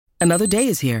Another day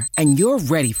is here, and you're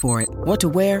ready for it. What to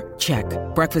wear? Check.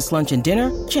 Breakfast, lunch, and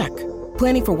dinner? Check.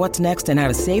 Planning for what's next and how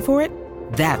to save for it?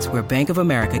 That's where Bank of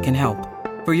America can help.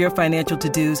 For your financial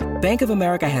to-dos, Bank of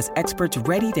America has experts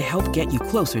ready to help get you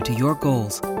closer to your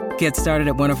goals. Get started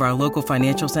at one of our local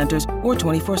financial centers or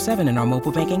 24/7 in our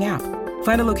mobile banking app.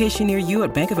 Find a location near you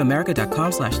at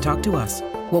bankofamerica.com/talktous.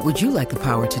 What would you like the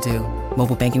power to do?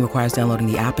 Mobile banking requires downloading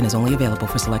the app and is only available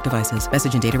for select devices.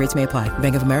 Message and data rates may apply.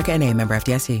 Bank of America N.A., member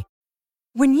FDIC.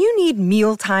 When you need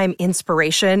mealtime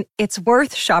inspiration, it's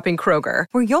worth shopping Kroger,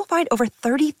 where you'll find over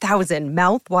 30,000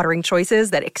 mouth-watering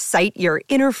choices that excite your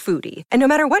inner foodie. And no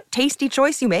matter what tasty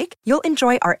choice you make, you'll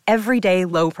enjoy our everyday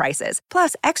low prices,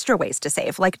 plus extra ways to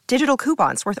save, like digital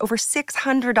coupons worth over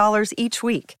 $600 each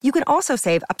week. You can also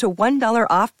save up to $1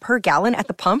 off per gallon at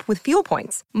the pump with fuel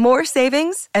points. More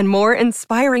savings and more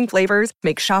inspiring flavors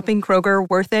make shopping Kroger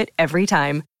worth it every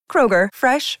time. Kroger,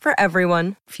 fresh for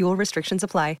everyone. Fuel restrictions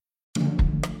apply.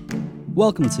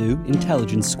 Welcome to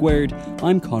Intelligence Squared.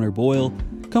 I'm Connor Boyle.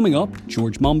 Coming up,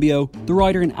 George Monbiot, the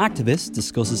writer and activist,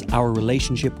 discusses our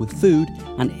relationship with food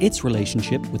and its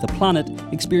relationship with a planet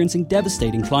experiencing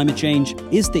devastating climate change.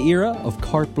 Is the era of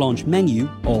carte blanche menu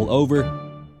all over?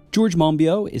 George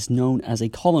Monbiot is known as a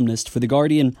columnist for The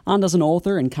Guardian and as an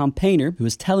author and campaigner who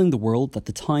is telling the world that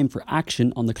the time for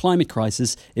action on the climate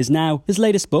crisis is now. His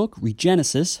latest book,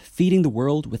 Regenesis, Feeding the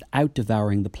World Without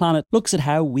Devouring the Planet, looks at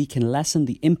how we can lessen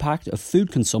the impact of food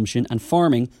consumption and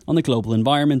farming on the global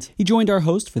environment. He joined our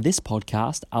host for this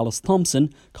podcast, Alice Thompson,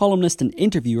 columnist and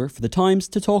interviewer for The Times,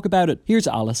 to talk about it. Here's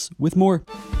Alice with more.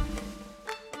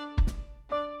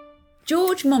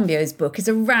 George Monbiot's book is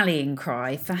a rallying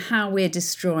cry for how we're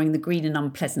destroying the green and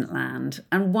unpleasant land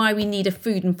and why we need a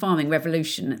food and farming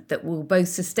revolution that will both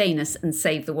sustain us and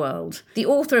save the world. The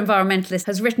author-environmentalist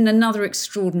has written another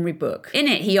extraordinary book. In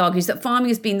it, he argues that farming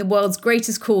has been the world's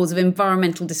greatest cause of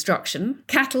environmental destruction.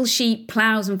 Cattle, sheep,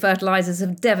 ploughs and fertilisers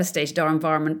have devastated our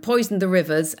environment, poisoned the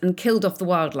rivers and killed off the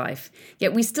wildlife.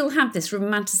 Yet we still have this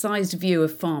romanticised view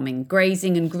of farming,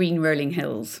 grazing and green rolling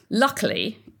hills.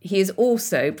 Luckily, he has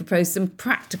also proposed some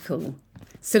practical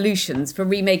solutions for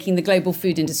remaking the global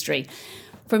food industry,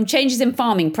 from changes in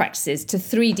farming practices to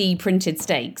 3D printed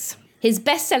steaks. His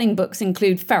best-selling books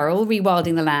include Feral,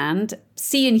 Rewilding the Land,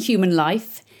 Sea and Human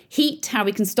Life, Heat, How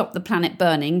We Can Stop the Planet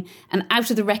Burning, and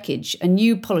Out of the Wreckage, A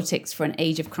New Politics for an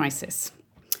Age of Crisis.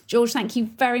 George, thank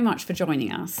you very much for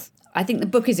joining us. I think the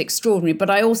book is extraordinary, but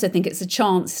I also think it's a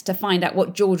chance to find out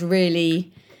what George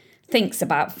really thinks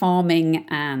about farming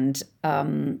and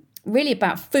really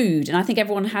about food. And I think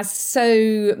everyone has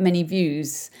so many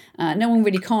views. No one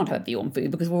really can't have a view on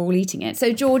food because we're all eating it.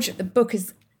 So, George, the book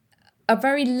is a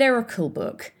very lyrical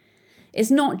book. It's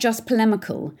not just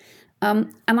polemical.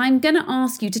 And I'm going to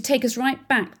ask you to take us right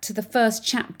back to the first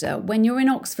chapter when you're in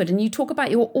Oxford and you talk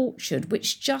about your orchard,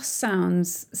 which just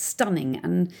sounds stunning.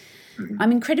 And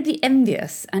I'm incredibly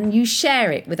envious. And you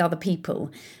share it with other people.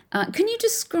 Can you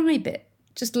describe it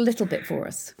just a little bit for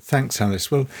us? Thanks,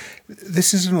 Alice. Well,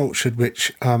 this is an orchard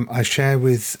which I share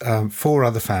with 4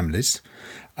 other families,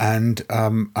 and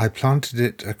I planted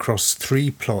it across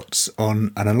 3 plots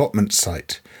on an allotment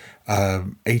site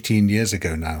 18 years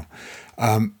ago now.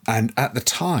 And at the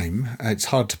time, it's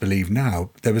hard to believe now,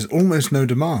 there was almost no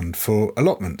demand for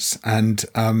allotments, and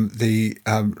the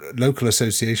local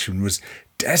association was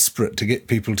desperate to get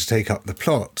people to take up the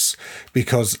plots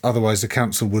because otherwise the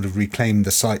council would have reclaimed the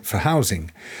site for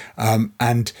housing.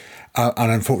 And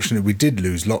unfortunately, we did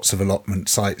lose lots of allotment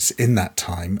sites in that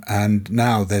time. And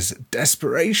now there's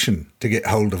desperation to get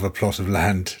hold of a plot of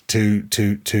land to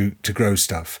grow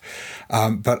stuff.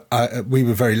 But we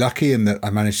were very lucky in that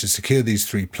I managed to secure these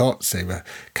 3 plots. They were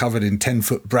covered in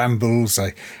 10-foot brambles.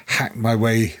 I hacked my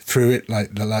way through it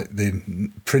like the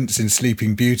prince in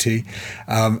Sleeping Beauty,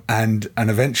 and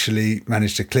eventually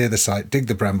managed to clear the site, dig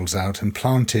the brambles out, and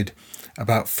planted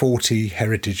about 40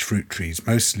 heritage fruit trees,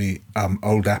 mostly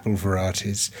old apple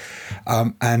varieties.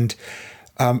 And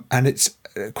it's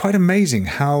quite amazing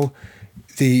how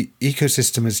the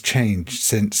ecosystem has changed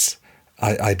since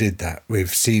I did that.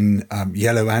 We've seen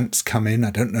yellow ants come in,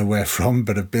 I don't know where from,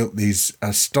 but have built these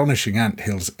astonishing ant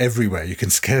hills everywhere. You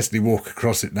can scarcely walk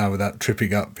across it now without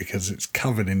tripping up because it's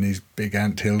covered in these big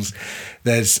ant hills.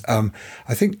 There's,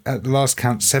 I think at the last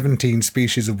count, 17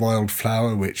 species of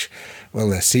wildflower, which, well,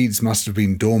 their seeds must have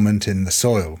been dormant in the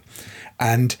soil.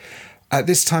 And at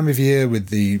this time of year, with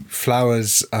the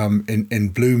flowers in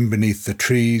bloom beneath the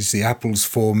trees, the apples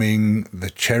forming, the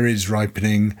cherries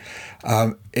ripening,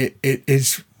 it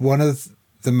is one of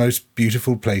the most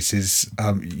beautiful places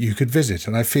you could visit.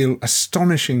 And I feel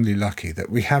astonishingly lucky that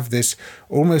we have this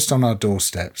almost on our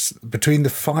doorsteps. Between the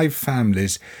 5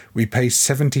 families, we pay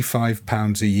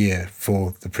 £75 a year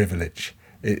for the privilege.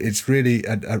 It's really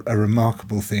a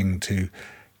remarkable thing to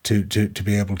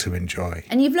be able to enjoy.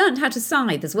 And you've learned how to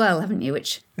scythe as well, haven't you?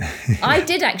 Which I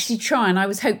did actually try and I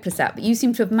was hopeless at, but you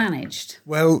seem to have managed.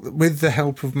 Well, with the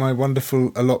help of my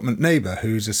wonderful allotment neighbour,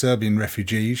 who's a Serbian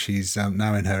refugee. She's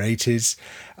now in her 80s,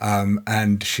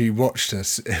 and she watched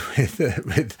us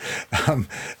with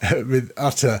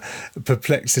utter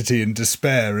perplexity and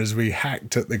despair as we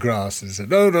hacked at the grass and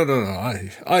said, no,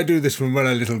 I do this from when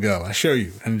I was a little girl, I show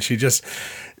you. And she just,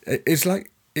 it's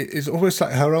almost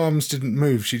like her arms didn't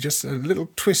move. She just, a little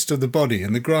twist of the body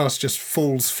and the grass just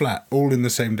falls flat, all in the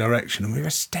same direction. And we were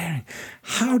staring,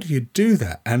 how do you do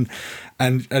that? And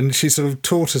she sort of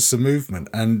taught us the movement.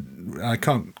 And I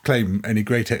can't claim any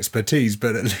great expertise,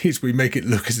 but at least we make it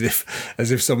look as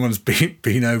if someone's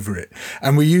been over it.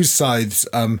 And we use scythes,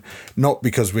 not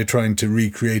because we're trying to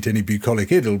recreate any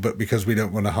bucolic idyll, but because we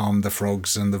don't want to harm the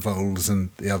frogs and the voles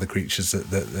and the other creatures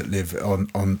that live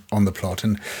on the plot.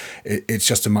 And it's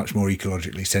just a much more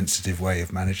ecologically sensitive way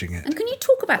of managing it. And can you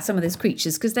talk about some of those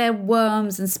creatures? Because they're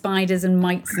worms and spiders and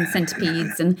mites and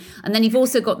centipedes. And then you've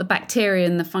also got the bacteria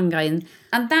and the fungi.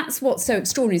 And that's what's so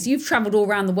extraordinary is you've travelled all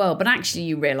around the world, but actually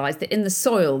you realise that in the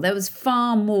soil there was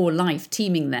far more life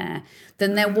teeming there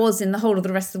than there was in the whole of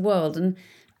the rest of the world. And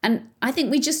I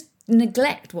think we just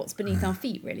neglect what's beneath our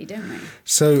feet, really, don't we?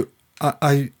 So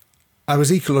I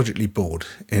was ecologically bored,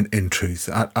 in truth.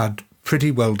 I'd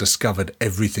pretty well discovered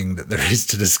everything that there is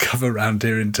to discover around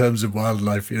here in terms of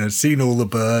wildlife, seen all the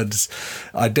birds,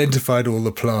 identified all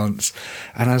the plants,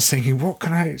 and I was thinking, what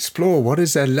can I explore? What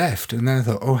is there left? And then I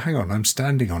thought, oh, hang on, I'm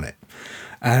standing on it.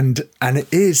 And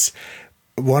it is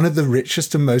one of the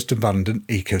richest and most abundant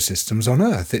ecosystems on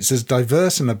Earth. It's as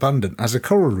diverse and abundant as a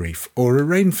coral reef or a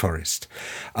rainforest.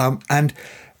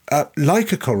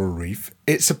 Like a coral reef,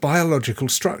 it's a biological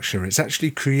structure. It's actually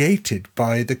created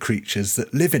by the creatures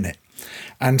that live in it.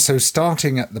 And so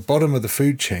starting at the bottom of the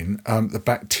food chain, the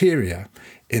bacteria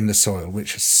in the soil,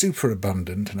 which are super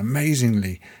abundant and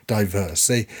amazingly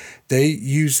diverse, they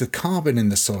use the carbon in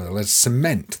the soil as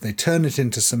cement. They turn it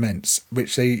into cements,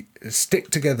 which they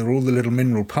stick together all the little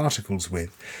mineral particles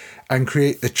with, and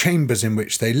create the chambers in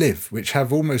which they live, which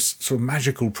have almost sort of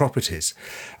magical properties.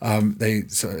 In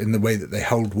the way that they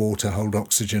hold water, hold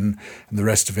oxygen, and the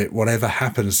rest of it, whatever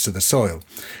happens to the soil.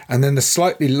 And then the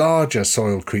slightly larger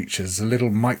soil creatures, the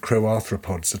little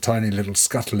microarthropods, the tiny little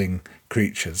scuttling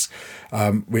creatures,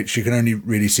 which you can only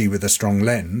really see with a strong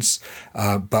lens,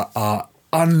 but are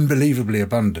unbelievably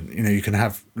abundant. You can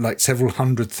have like several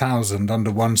 100,000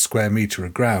 under 1 square metre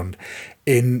of ground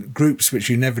in groups which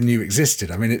you never knew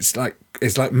existed. I mean, it's like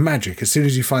magic. As soon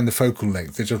as you find the focal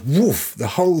length, it's just woof, the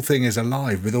whole thing is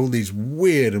alive with all these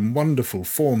weird and wonderful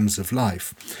forms of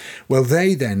life. Well,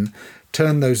 they then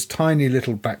turn those tiny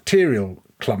little bacterial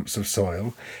clumps of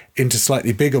soil into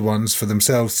slightly bigger ones for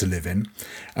themselves to live in.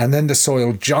 And then the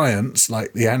soil giants,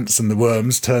 like the ants and the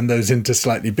worms, turn those into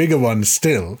slightly bigger ones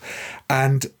still.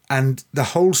 And the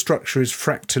whole structure is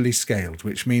fractally scaled,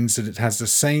 which means that it has the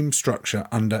same structure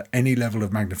under any level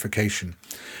of magnification.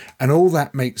 And all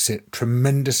that makes it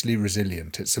tremendously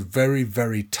resilient. It's a very,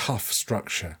 very tough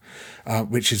structure,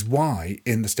 which is why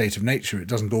in the state of nature it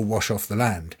doesn't all wash off the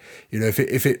land.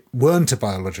 If it weren't a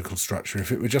biological structure,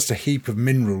 if it were just a heap of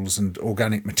minerals and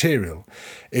organic material,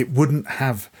 it wouldn't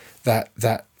have that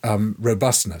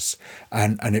robustness,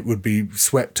 and it would be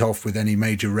swept off with any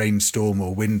major rainstorm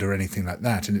or wind or anything like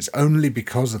that. And it's only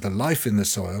because of the life in the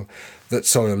soil that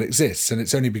soil exists, and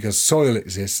it's only because soil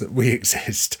exists that we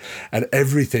exist. And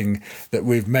everything that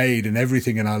we've made and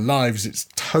everything in our lives, it's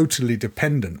totally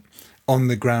dependent on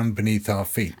the ground beneath our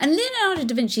feet. And Leonardo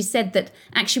da Vinci said that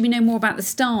actually we know more about the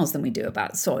stars than we do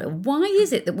about soil. Why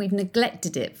is it that we've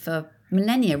neglected it for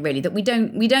millennia, really, that we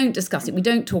don't discuss it, we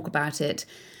don't talk about it?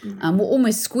 We're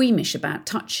almost squeamish about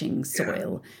touching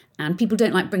soil, and people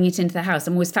don't like bringing it into their house.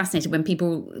 I'm always fascinated when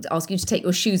people ask you to take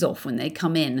your shoes off when they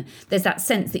come in. There's that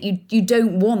sense that you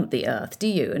don't want the earth, do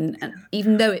you? And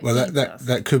even though it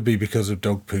that could be because of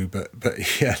dog poo, but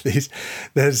yeah, there's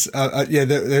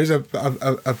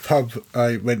a pub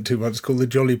I went to once called the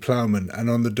Jolly Ploughman, and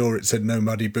on the door it said no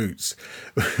muddy boots.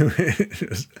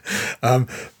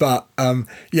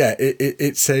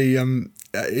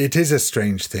 It is a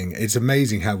strange thing. It's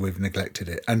amazing how we've neglected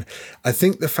it. And I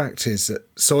think the fact is that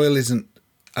soil isn't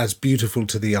as beautiful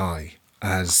to the eye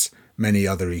as many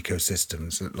other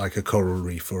ecosystems, like a coral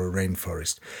reef or a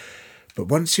rainforest. But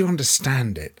once you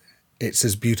understand it, it's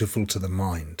as beautiful to the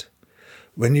mind.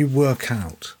 When you work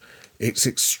out, It's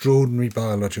extraordinary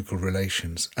biological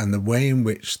relations and the way in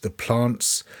which the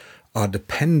plants are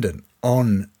dependent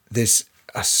on this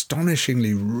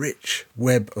astonishingly rich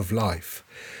web of life.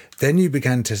 Then you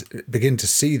begin to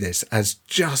see this as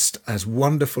just as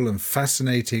wonderful and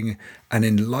fascinating and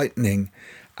enlightening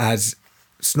as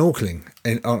snorkeling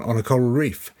on a coral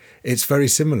reef. It's very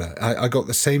similar. I got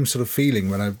the same sort of feeling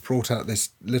when I brought out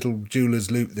this little jeweler's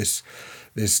loupe, this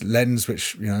lens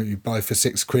which you buy for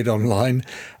 £6 online,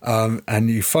 and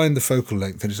you find the focal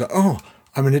length, and it's like, oh,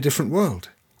 I'm in a different world.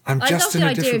 I love the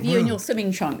idea of you in your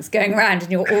swimming trunks going around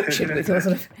in your orchard with your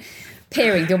sort of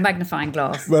peering with your magnifying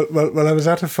glass. Well, I was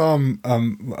at a farm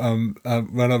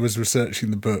when I was researching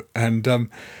the book, and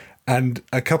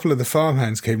a couple of the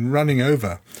farmhands came running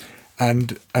over.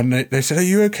 And they said, "Are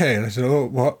you okay?" And I said, "Oh,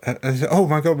 what?" And I said, "Oh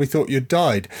my God, we thought you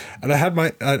died." And I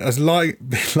was lying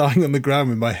on the ground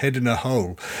with my head in a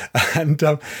hole, and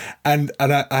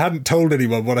I hadn't told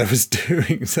anyone what I was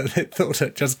doing, so they thought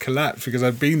I'd just collapsed because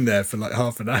I'd been there for like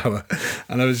half an hour,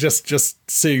 and I was just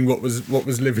seeing what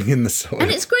was living in the soil. And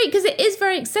it's great because it is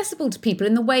very accessible to people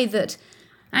in the way that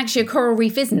actually a coral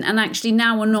reef isn't, and actually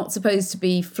now we're not supposed to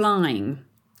be flying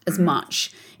as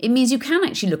much. It means you can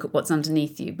actually look at what's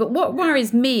underneath you. But what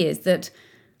worries me is that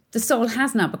the soil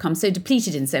has now become so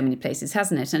depleted in so many places,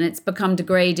 hasn't it? And it's become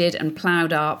degraded and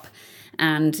ploughed up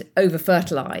and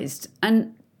over-fertilised.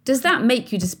 And does that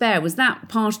make you despair? Was that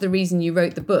part of the reason you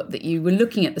wrote the book, that you were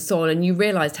looking at the soil and you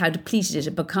realised how depleted it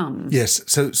had become? Yes.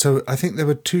 So I think there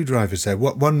were two drivers there.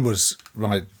 One was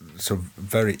my sort of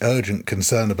very urgent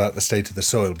concern about the state of the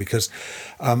soil, because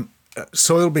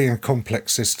soil being a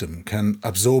complex system can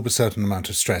absorb a certain amount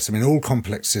of stress. I mean, all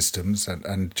complex systems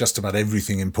and just about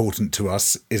everything important to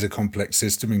us is a complex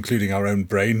system, including our own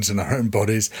brains and our own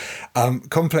bodies.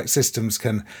 Complex systems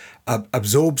can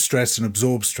absorb stress,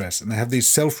 and they have these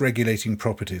self-regulating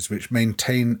properties which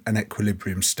maintain an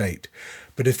equilibrium state.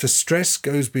 But if the stress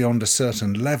goes beyond a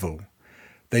certain level,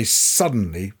 they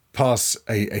suddenly pass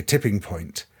a tipping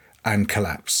point and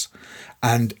collapse.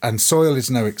 And soil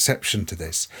is no exception to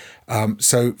this.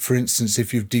 So, for instance,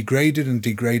 if you've degraded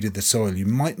the soil, you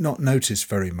might not notice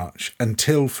very much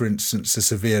until, for instance, a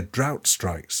severe drought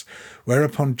strikes,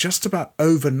 whereupon just about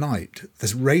overnight,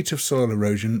 the rate of soil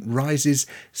erosion rises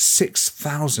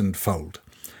 6,000-fold.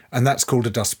 And that's called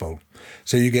a dust bowl.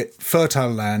 So you get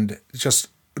fertile land just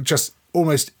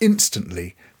almost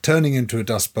instantly turning into a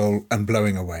dust bowl and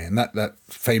blowing away. And that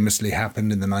famously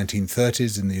happened in the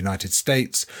 1930s in the United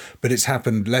States, but it's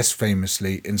happened less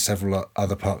famously in several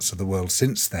other parts of the world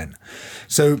since then.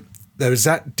 So there is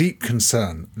that deep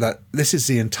concern that this is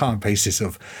the entire basis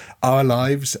of our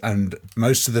lives and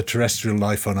most of the terrestrial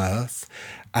life on Earth,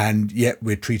 and yet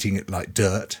we're treating it like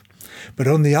dirt. But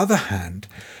on the other hand,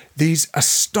 these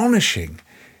astonishing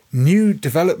new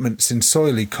developments in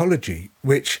soil ecology,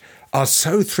 which are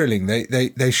so thrilling.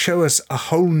 They show us a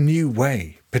whole new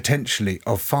way, potentially,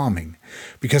 of farming.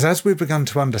 Because as we've begun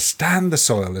to understand the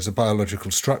soil as a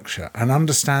biological structure and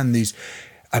understand these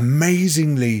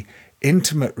amazingly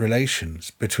intimate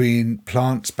relations between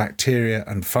plants, bacteria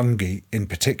and fungi in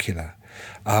particular,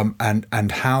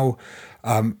 and how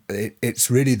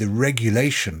it's really the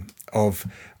regulation of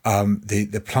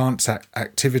the plant's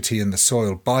activity in the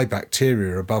soil by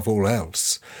bacteria above all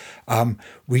else,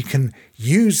 we can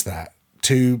use that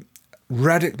to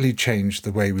radically change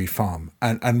the way we farm.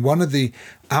 And one of the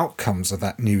outcomes of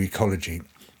that new ecology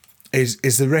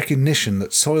is the recognition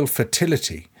that soil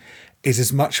fertility is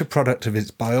as much a product of its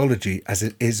biology as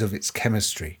it is of its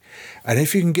chemistry. And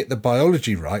if you can get the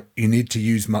biology right, you need to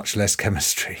use much less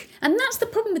chemistry. And that's the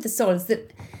problem with the soil, is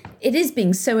that it is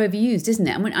being so overused, isn't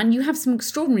it? And you have some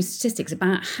extraordinary statistics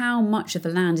about how much of the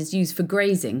land is used for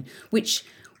grazing, which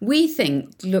we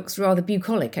think looks rather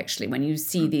bucolic, actually, when you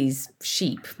see these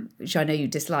sheep, which I know you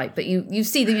dislike, but you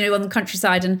see them, on the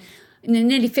countryside, and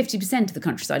nearly 50% of the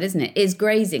countryside, isn't it, is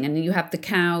grazing, and you have the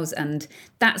cows, and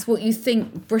that's what you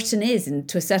think Britain is, and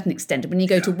to a certain extent. When you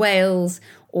go to Wales,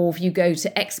 or if you go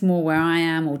to Exmoor, where I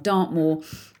am, or Dartmoor,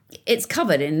 it's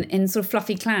covered in sort of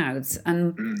fluffy clouds,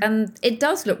 and it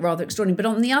does look rather extraordinary. But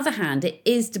on the other hand, it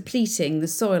is depleting the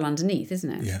soil underneath,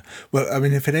 isn't it? Yeah. Well, I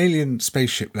mean, if an alien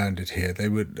spaceship landed here, they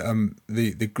would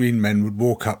the green men would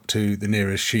walk up to the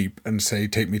nearest sheep and say,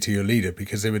 "Take me to your leader,"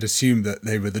 because they would assume that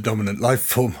they were the dominant life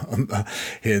form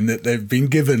here, and that they've been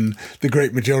given the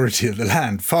great majority of the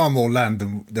land, far more land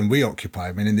than we occupy.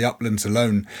 I mean, in the uplands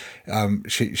alone,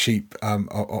 sheep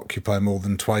occupy more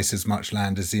than twice as much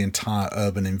land as the entire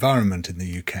urban environment environment in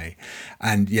the UK,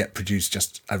 and yet produce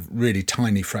just a really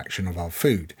tiny fraction of our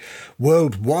food.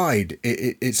 Worldwide,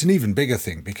 it's an even bigger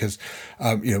thing because,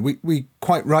 we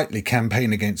quite rightly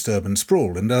campaign against urban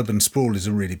sprawl, and urban sprawl is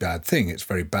a really bad thing. It's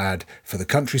very bad for the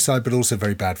countryside, but also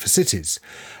very bad for cities.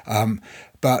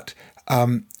 But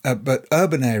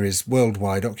urban areas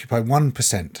worldwide occupy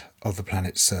 1% of the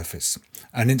planet's surface.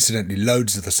 And incidentally,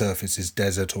 loads of the surface is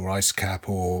desert or ice cap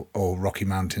or Rocky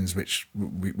Mountains, which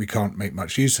we can't make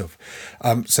much use of.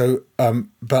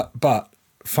 But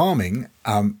farming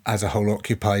as a whole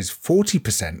occupies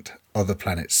 40% of the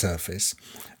planet's surface.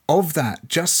 Of that,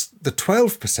 just the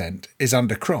 12% is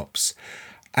under crops,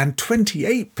 and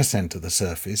 28% of the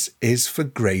surface is for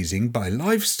grazing by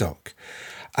livestock.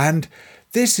 And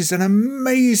this is an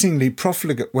amazingly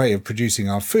profligate way of producing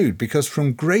our food, because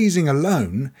from grazing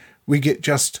alone, we get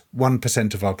just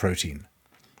 1% of our protein.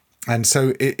 And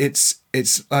so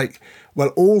it's like, well,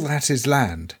 all that is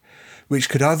land, which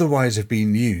could otherwise have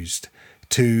been used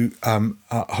to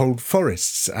hold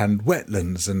forests and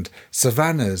wetlands and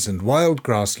savannas and wild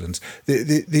grasslands,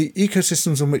 the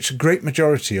ecosystems on which a great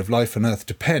majority of life on Earth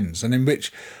depends, and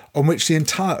on which the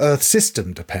entire Earth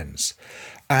system depends.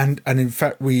 And in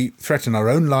fact, we threaten our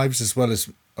own lives as well as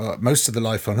most of the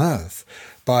life on Earth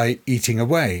by eating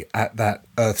away at that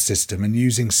Earth system and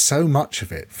using so much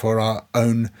of it for our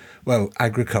own,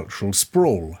 agricultural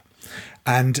sprawl.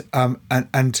 And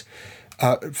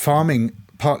farming,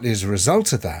 partly as a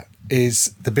result of that,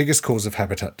 is the biggest cause of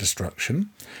habitat destruction,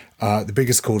 the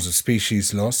biggest cause of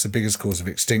species loss, the biggest cause of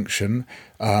extinction,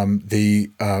 the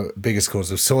biggest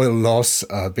cause of soil loss,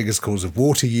 biggest cause of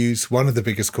water use, one of the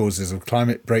biggest causes of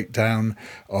climate breakdown,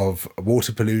 of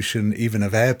water pollution, even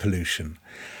of air pollution.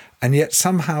 And yet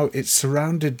somehow it's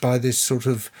surrounded by this sort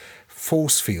of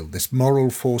force field, this moral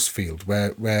force field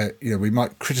where we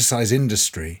might criticise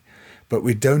industry, but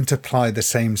we don't apply the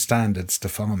same standards to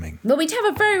farming. Well, we have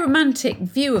a very romantic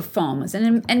view of farmers,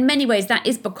 and in many ways that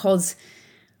is because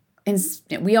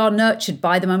we are nurtured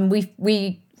by them and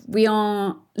we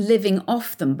are living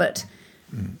off them. But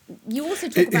you also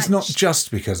talk about... It's not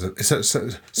just because of...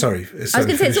 Sorry. I was going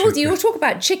to say, it's also, you talk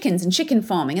about chickens and chicken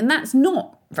farming, and that's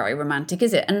not very romantic,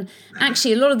 is it? And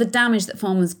actually, a lot of the damage that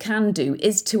farmers can do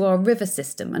is to our river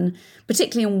system, and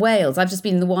particularly in Wales. I've just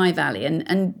been in the Wye Valley,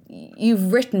 and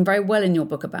you've written very well in your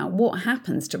book about what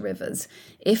happens to rivers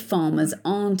if farmers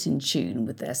aren't in tune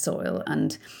with their soil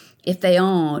and if they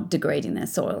are degrading their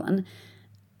soil. And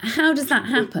how does that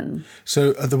happen?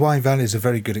 So the Wye Valley is a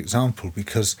very good example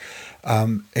because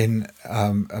in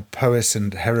Powys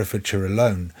and Herefordshire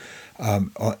alone,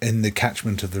 in the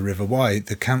catchment of the River Wye,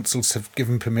 the councils have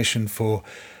given permission for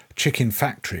chicken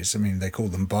factories. I mean, they call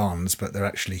them barns, but they're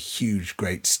actually huge,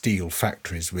 great steel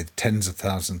factories with tens of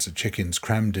thousands of chickens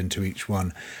crammed into each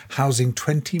one, housing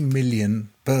 20 million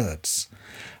birds.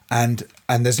 And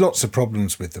there's lots of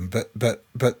problems with them, but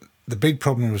the big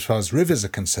problem as far as rivers are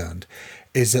concerned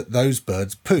is that those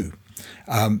birds poo.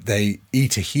 They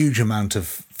eat a huge amount of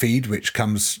feed, which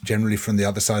comes generally from the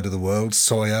other side of the world,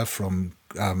 soya from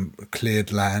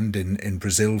cleared land in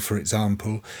Brazil, for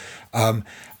example,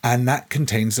 and that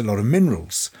contains a lot of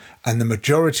minerals. And the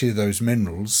majority of those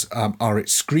minerals are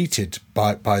excreted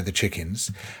by the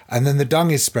chickens, and then the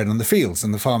dung is spread on the fields.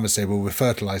 And the farmers say, well, we're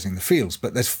fertilising the fields,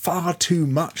 but there's far too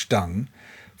much dung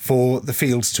for the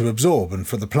fields to absorb and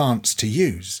for the plants to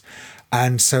use.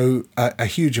 And so a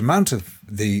huge amount of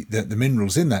the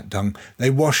minerals in that dung, they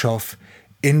wash off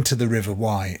into the River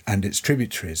Wye and its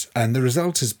tributaries. And the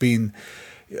result has been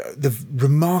the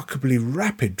remarkably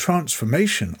rapid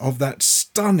transformation of that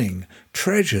stunning,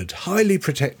 treasured, highly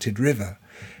protected river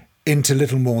into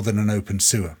little more than an open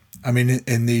sewer. I mean, at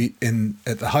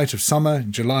the height of summer,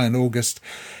 in July and August,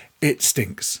 it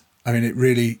stinks. I mean, it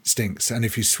really stinks. And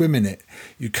if you swim in it,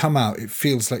 you come out, it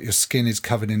feels like your skin is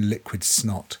covered in liquid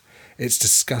snot. It's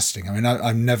disgusting. I mean,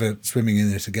 I'm never swimming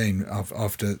in it again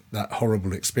after that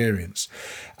horrible experience.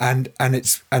 And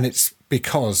it's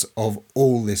because of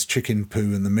all this chicken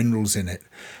poo and the minerals in it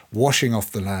washing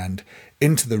off the land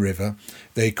into the river.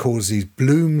 They cause these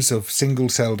blooms of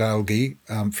single-celled algae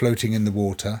floating in the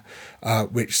water,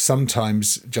 which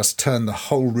sometimes just turn the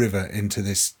whole river into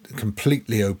this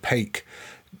completely opaque,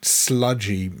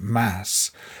 sludgy mass.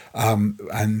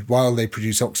 And while they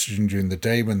produce oxygen during the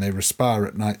day, when they respire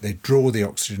at night, they draw the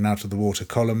oxygen out of the water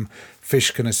column.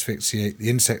 Fish can asphyxiate, the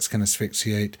insects can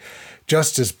asphyxiate.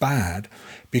 Just as bad,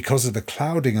 because of the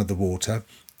clouding of the water,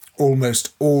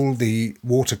 almost all the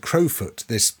water crowfoot,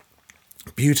 this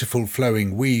beautiful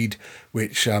flowing weed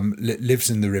which lives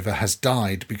in the river has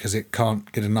died because it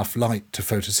can't get enough light to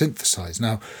photosynthesize.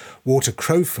 Now, water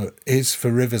crowfoot is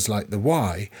for rivers like the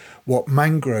Wye what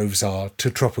mangroves are to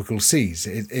tropical seas.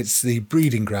 It's the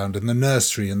breeding ground and the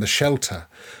nursery and the shelter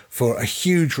for a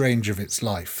huge range of its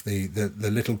life, the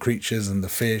little creatures and the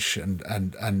fish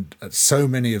and so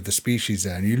many of the species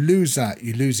there. And you lose that,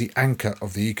 you lose the anchor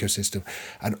of the ecosystem,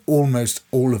 and almost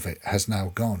all of it has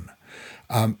now gone.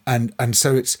 And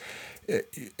so it's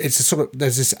a sort of,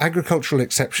 there's this agricultural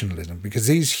exceptionalism because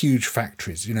these huge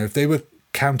factories, if they were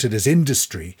counted as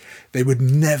industry, they would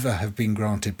never have been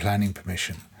granted planning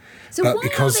permission. So but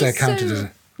because they're counted as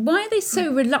why are they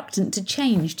so reluctant to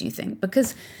change, do you think?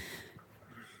 Because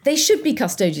they should be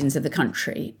custodians of the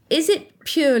country. Is it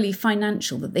purely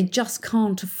financial that they just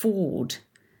can't afford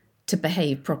to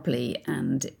behave properly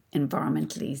and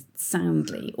environmentally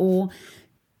soundly? Or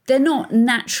they're not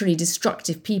naturally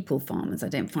destructive people, farmers, I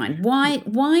don't find.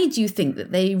 Why do you think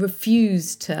that they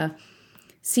refuse to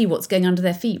see what's going under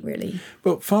their feet, really?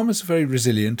 Well, farmers are very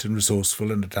resilient and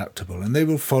resourceful and adaptable, and they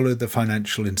will follow the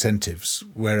financial incentives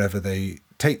wherever they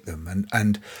take them.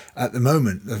 And at the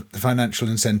moment, the financial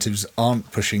incentives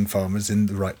aren't pushing farmers in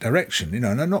the right direction.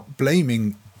 And I'm not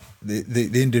blaming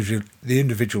the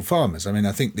individual farmers. I mean,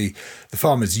 I think the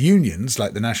farmers' unions,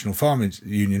 like the National Farmers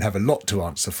Union, have a lot to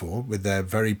answer for with their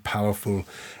very powerful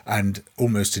and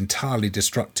almost entirely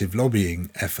destructive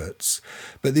lobbying efforts.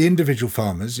 But the individual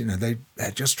farmers,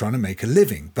 they're just trying to make a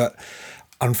living. But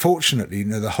unfortunately,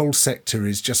 the whole sector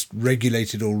is just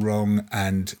regulated all wrong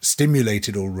and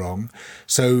stimulated all wrong.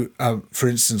 So, for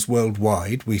instance,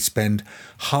 worldwide, we spend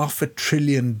 $500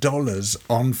 billion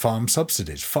on farm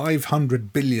subsidies,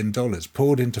 $500 billion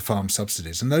poured into farm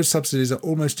subsidies. And those subsidies are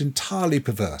almost entirely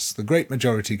perverse. The great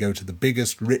majority go to the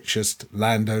biggest, richest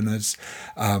landowners.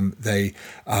 They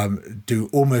do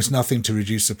almost nothing to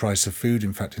reduce the price of food.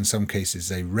 In fact, in some cases,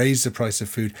 they raise the price of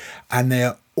food, and they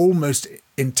are almost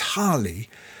entirely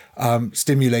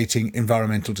stimulating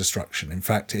environmental destruction. In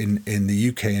fact, in the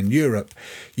UK and Europe,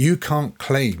 you can't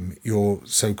claim your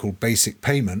so-called basic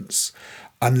payments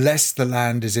unless the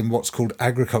land is in what's called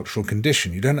agricultural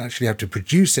condition. You don't actually have to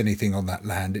produce anything on that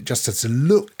land. It just has to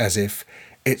look as if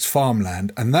it's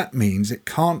farmland, and that means it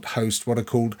can't host what are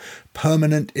called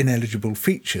permanent ineligible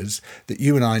features that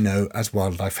you and I know as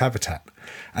wildlife habitat.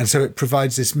 And so it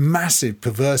provides this massive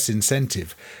perverse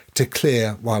incentive to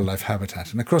clear wildlife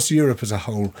habitat. And across Europe as a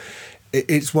whole,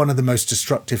 it's one of the most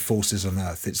destructive forces on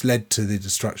Earth. It's led to the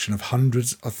destruction of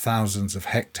hundreds of thousands of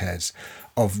hectares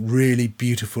of really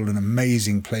beautiful and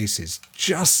amazing places,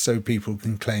 just so people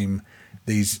can claim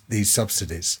these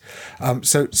subsidies.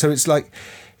 So it's like,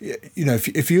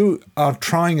 if you are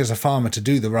trying as a farmer to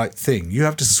do the right thing, you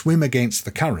have to swim against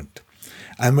the current.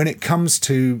 And when it comes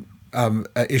to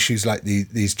issues like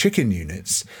these chicken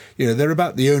units, they're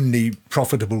about the only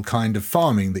profitable kind of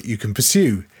farming that you can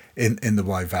pursue in the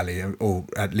Wye Valley, or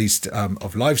at least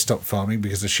of livestock farming,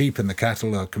 because the sheep and the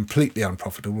cattle are completely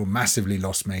unprofitable, massively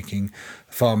loss-making.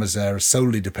 Farmers there are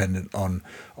solely dependent on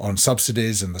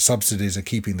subsidies, and the subsidies are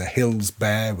keeping the hills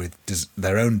bare with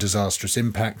their own disastrous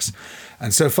impacts.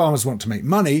 And so farmers want to make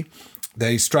money.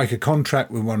 They strike a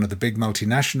contract with one of the big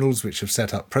multinationals which have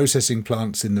set up processing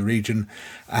plants in the region,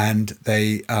 and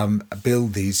they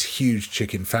build these huge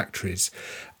chicken factories.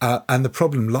 And the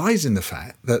problem lies in the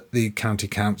fact that the county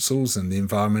councils and the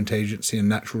Environment Agency and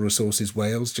Natural Resources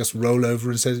Wales just roll over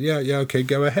and says, yeah, okay,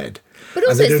 go ahead. But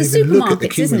also it's the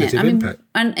supermarkets, isn't it? Impact.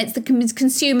 And it's the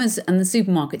consumers and the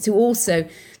supermarkets who also,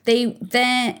 they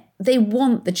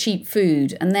want the cheap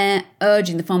food, and they're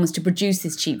urging the farmers to produce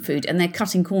this cheap food, and they're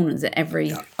cutting corners at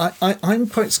every... I'm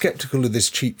quite sceptical of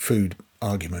this cheap food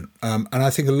argument. And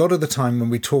I think a lot of the time when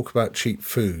we talk about cheap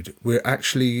food, we're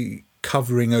actually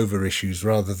covering over issues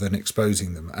rather than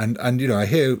exposing them. And I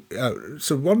hear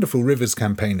sort of wonderful Rivers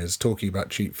campaigners talking about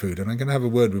cheap food, and I'm going to have a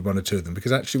word with one or two of them,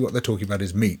 because actually what they're talking about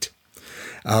is meat.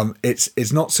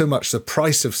 It's not so much the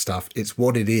price of stuff, it's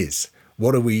what it is.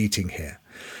 What are we eating here?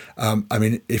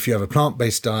 If you have a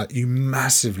plant-based diet, you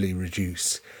massively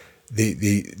reduce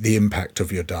the impact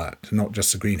of your diet, not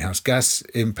just the greenhouse gas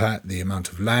impact, the amount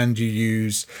of land you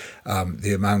use,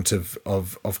 the amount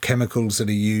of chemicals that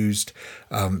are used,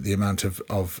 the amount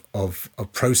of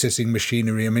processing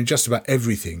machinery. Just about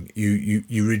everything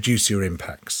you reduce your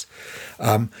impacts.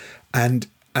 And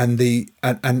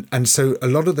so a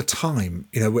lot of the time,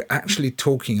 we're actually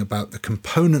talking about the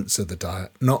components of the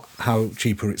diet, not how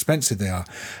cheap or expensive they are.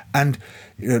 And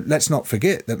let's not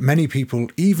forget that many people,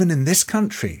 even in this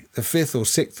country, the fifth or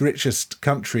sixth richest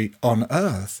country on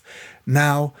earth,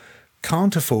 now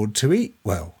can't afford to eat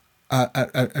well.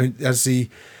 As the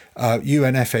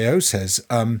UNFAO says,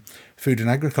 Food and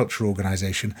Agriculture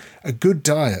Organization, a good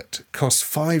diet costs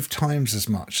 5 times as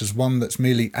much as one that's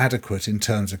merely adequate in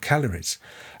terms of calories.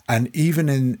 And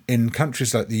even in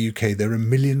countries like the UK, there are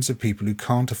millions of people who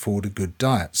can't afford a good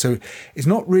diet. So it's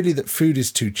not really that food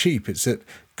is too cheap, it's that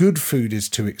good food is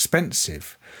too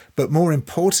expensive. But more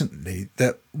importantly,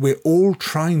 that we're all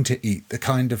trying to eat the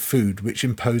kind of food which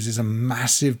imposes a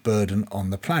massive burden on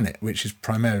the planet, which is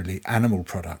primarily animal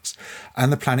products.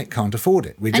 And the planet can't afford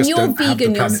it. We just don't have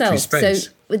the planetary space.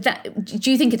 So with that,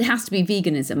 do you think it has to be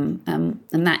veganism?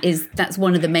 And that's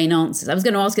one of the main answers. I was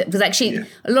going to ask it because actually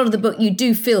a lot of the book, you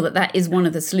do feel that is one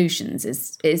of the solutions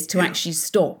is to actually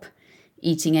stop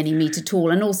eating any meat at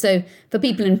all. And also for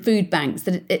people in food banks,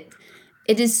 that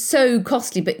it is so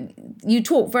costly, but you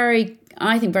talk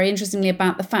I think very interestingly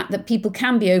about the fact that people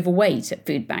can be overweight at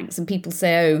food banks, and people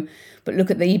say, oh, but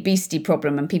look at the obesity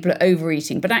problem and people are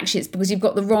overeating. But actually it's because you've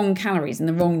got the wrong calories and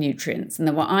the wrong nutrients, and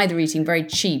they were either eating very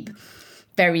cheap,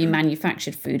 very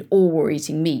manufactured food, or we're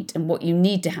eating meat. And what you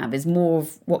need to have is more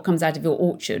of what comes out of your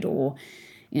orchard or,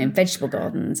 vegetable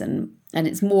gardens, and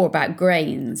it's more about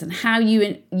grains and how you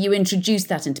introduce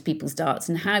that into people's diets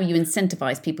and how you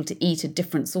incentivize people to eat a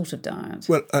different sort of diet.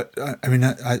 Well,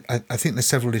 I think there's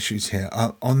several issues here.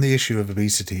 On the issue of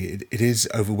obesity, it is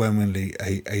overwhelmingly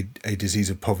a disease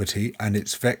of poverty, and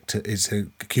it's a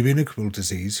communicable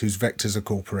disease whose vectors are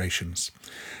corporations.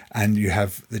 And you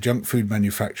have the junk food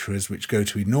manufacturers which go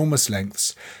to enormous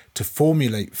lengths to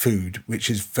formulate food which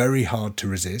is very hard to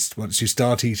resist. Once you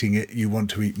start eating it, you want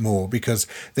to eat more because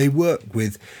they work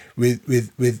with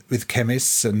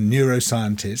chemists and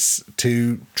neuroscientists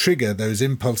to trigger those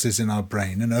impulses in our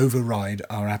brain and override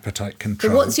our appetite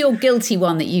control. So what's your guilty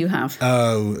one that you have?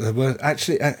 Oh, well,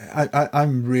 actually,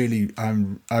 I'm really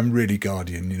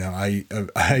Guardian. I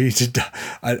eat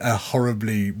a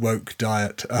horribly woke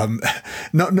diet.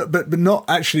 But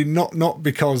not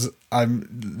because I'm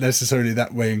necessarily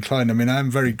that way inclined. I mean,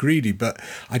 I'm very greedy, but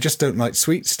I just don't like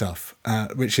sweet stuff,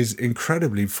 which is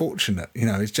incredibly fortunate.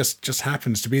 It just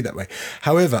happens to be that way.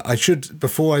 However,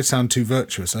 before I sound too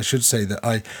virtuous, I should say that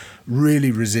I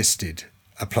really resisted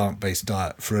a plant-based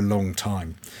diet for a long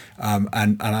time.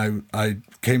 And I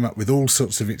came up with all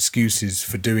sorts of excuses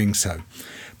for doing so.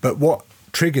 But what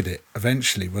triggered it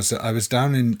eventually was that I was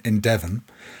down in Devon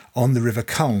on the River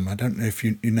Culm. I don't know if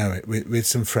you know it, with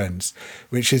some friends,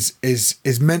 which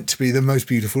is meant to be the most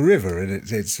beautiful river, and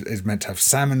it's meant to have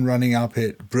salmon running up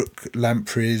it, brook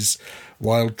lampreys,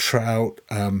 wild trout,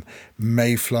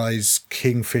 mayflies,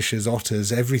 kingfishers,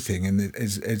 otters, everything, and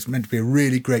it's meant to be a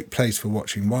really great place for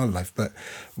watching wildlife. But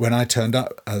when I turned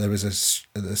up, there was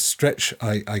a stretch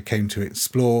I came to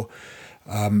explore,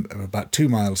 about 2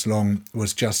 miles long,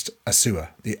 was just a sewer.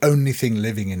 The only thing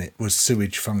living in it was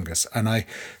sewage fungus. And I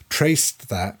traced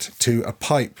that to a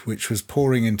pipe which was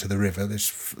pouring into the river,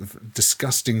 this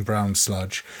disgusting brown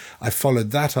sludge. I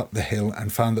followed that up the hill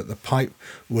and found that the pipe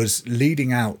was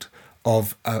leading out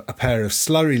of a pair of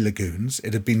slurry lagoons.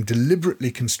 It had been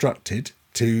deliberately constructed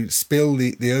to spill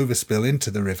the overspill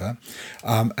into the river,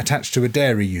 attached to a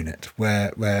dairy unit where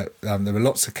there were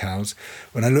lots of cows.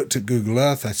 When I looked at Google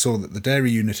Earth, I saw that the dairy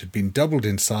unit had been doubled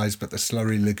in size, but the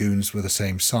slurry lagoons were the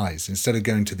same size. Instead of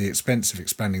going to the expense of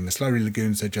expanding the slurry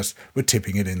lagoons, they just were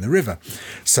tipping it in the river.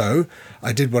 So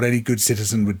I did what any good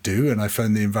citizen would do, and I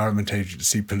phoned the Environment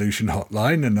Agency pollution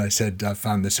hotline, and I said, I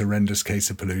found this horrendous case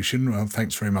of pollution. Well,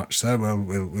 thanks very much, sir. Well,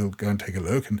 we'll go and take a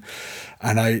look.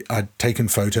 And I'd taken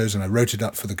photos and I wrote it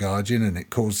up for the Guardian, and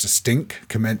it caused a stink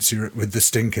commensurate with the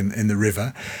stink in the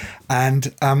river.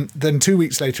 And then 2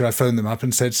 weeks later, I phoned them up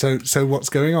and said, so what's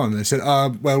going on? And they said,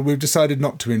 well, we've decided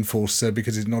not to enforce, sir,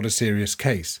 because it's not a serious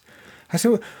case. I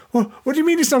said, well, what do you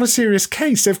mean it's not a serious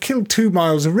case? They've killed 2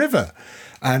 miles of river.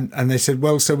 And they said,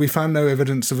 well, so we found no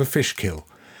evidence of a fish kill.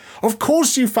 Of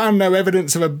course you found no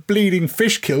evidence of a bleeding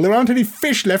fish kill. There aren't any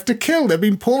fish left to kill. They've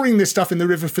been pouring this stuff in the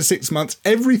river for 6 months.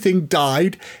 Everything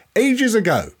died ages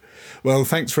ago. Well,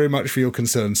 thanks very much for your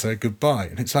concern, sir. Goodbye.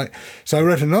 And it's like, so I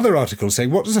wrote another article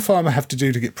saying, what does a farmer have to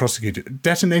do to get prosecuted?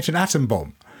 Detonate an atom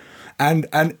bomb. And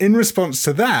in response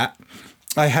to that,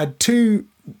 I had 2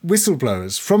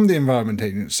 whistleblowers from the Environment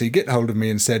Agency get hold of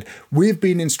me and said, we've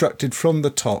been instructed from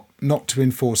the top not to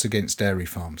enforce against dairy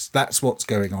farms. That's what's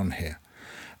going on here.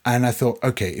 And I thought,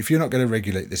 okay, if you're not going to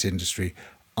regulate this industry,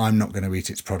 I'm not going to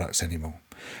eat its products anymore.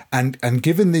 And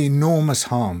given the enormous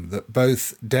harm that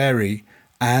both dairy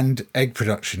and egg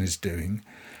production is doing,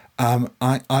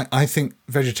 I think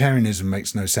vegetarianism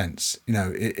makes no sense.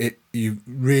 You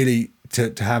really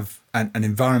to have an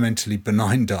environmentally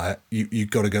benign diet, you've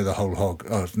got to go the whole hog.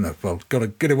 Oh no, well, got to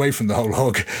get away from the whole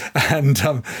hog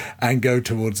and go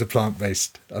towards a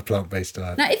plant-based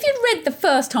diet. Now, if you'd read the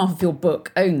first half of your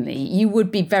book only, you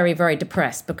would be very, very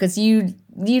depressed, because you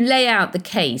lay out the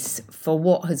case for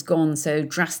what has gone so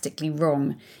drastically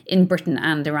wrong in Britain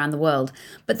and around the world.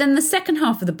 But then the second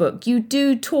half of the book, you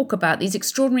do talk about these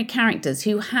extraordinary characters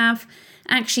who have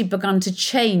actually begun to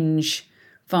change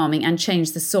farming and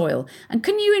change the soil. And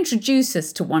can you introduce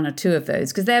us to one or two of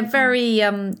those? Because they're very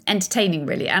entertaining,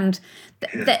 really. And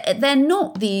they're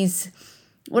not these...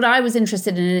 What I was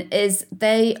interested in is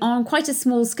they are on quite a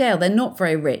small scale. They're not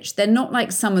very rich. They're not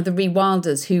like some of the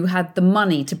rewilders who had the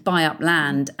money to buy up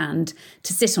land and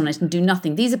to sit on it and do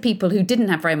nothing. These are people who didn't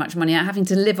have very much money, having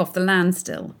to live off the land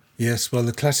still. Yes, well,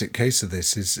 the classic case of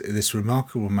this is this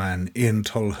remarkable man, Ian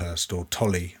Tolhurst, or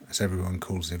Tolly, as everyone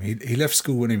calls him. He left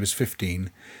school when he was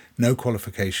 15, no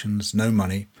qualifications, no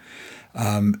money.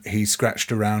 He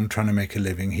scratched around trying to make a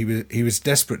living. He was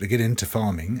desperate to get into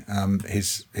farming.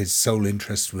 His sole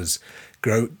interest was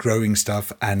growing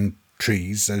stuff and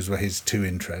trees. Those were his two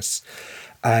interests.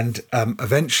 And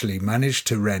eventually managed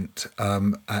to rent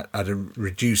at a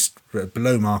reduced,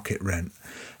 below market rent,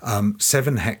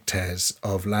 7 hectares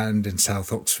of land in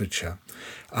South Oxfordshire,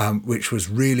 which was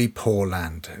really poor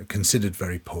land, considered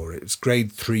very poor. It was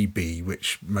grade 3B,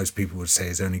 which most people would say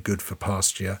is only good for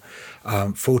pasture,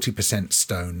 40%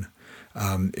 stone.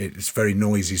 It's very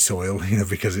noisy soil,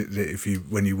 because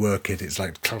when you work it, it's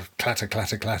like clatter,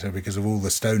 clatter, clatter because of all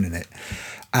the stone in it.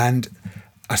 And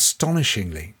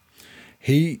astonishingly,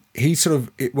 he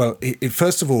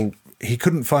first of all, he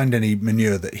couldn't find any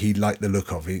manure that he liked the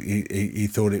look of. He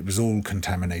thought it was all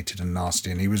contaminated and nasty,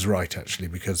 and he was right, actually,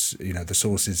 because the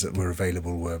sources that were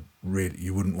available were really,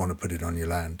 you wouldn't want to put it on your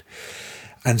land.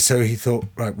 And so he thought,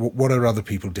 right, what are other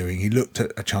people doing? He looked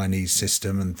at a Chinese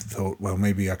system and thought, well,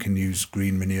 maybe I can use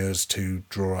green manures to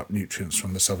draw up nutrients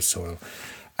from the subsoil.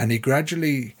 And he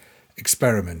gradually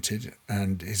experimented,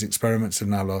 and his experiments have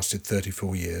now lasted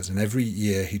 34 years. And every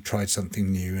year he tried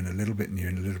something new and a little bit new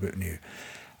and a little bit new.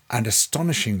 And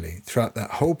astonishingly, throughout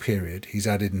that whole period, he's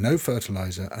added no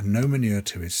fertiliser and no manure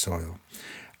to his soil.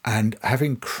 And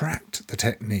having cracked the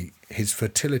technique, his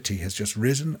fertility has just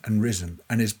risen and risen,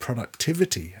 and his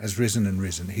productivity has risen and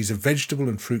risen. He's a vegetable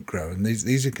and fruit grower, and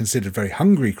these are considered very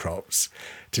hungry crops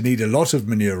to need a lot of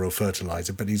manure or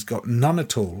fertiliser, but he's got none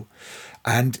at all.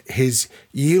 And his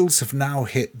yields have now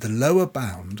hit the lower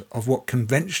bound of what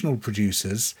conventional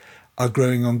producers are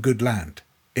growing on good land.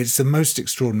 It's the most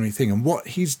extraordinary thing. And what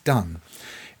he's done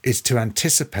is to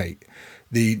anticipate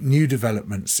the new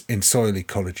developments in soil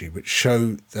ecology, which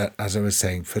show that, as I was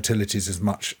saying, fertility is as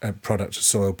much a product of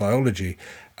soil biology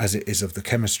as it is of the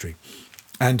chemistry.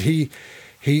 And he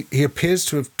appears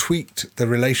to have tweaked the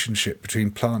relationship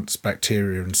between plants,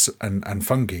 bacteria and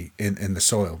fungi in the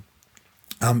soil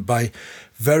by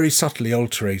very subtly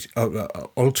altering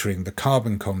the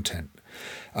carbon content.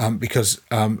 Because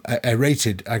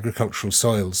aerated agricultural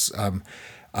soils,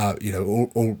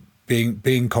 all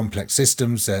being complex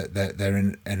systems, they're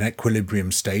in an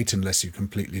equilibrium state unless you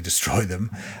completely destroy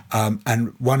them.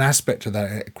 And one aspect of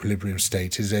that equilibrium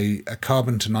state is a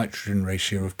carbon to nitrogen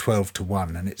ratio of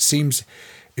 12:1. And it seems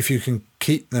if you can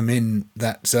keep them in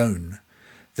that zone,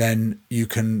 then you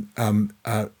can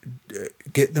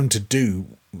get them to do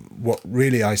what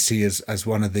really I see as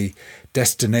one of the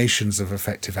destinations of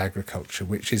effective agriculture,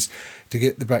 which is to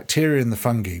get the bacteria and the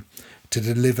fungi to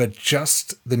deliver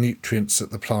just the nutrients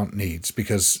that the plant needs,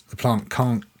 because the plant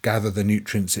can't gather the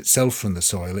nutrients itself from the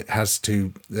soil.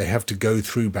 They have to go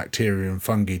through bacteria and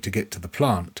fungi to get to the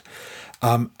plant,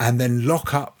 and then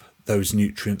lock up those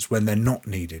nutrients when they're not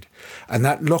needed. And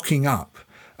that locking up,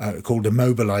 called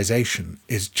immobilization,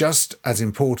 is just as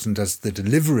important as the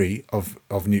delivery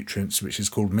of nutrients, which is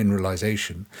called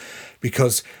mineralization,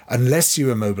 because unless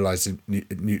you immobilize the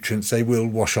nutrients, they will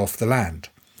wash off the land.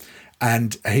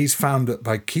 And he's found that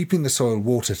by keeping the soil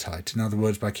watertight, in other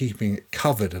words, by keeping it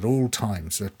covered at all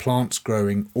times, so plants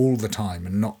growing all the time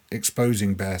and not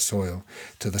exposing bare soil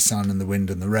to the sun and the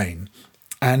wind and the rain,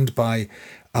 and by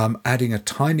adding a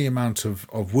tiny amount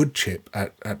of wood chip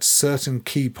at certain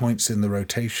key points in the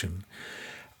rotation,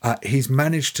 he's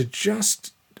managed to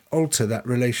just alter that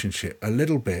relationship a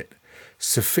little bit,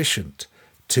 sufficient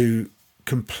to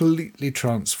completely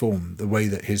transform the way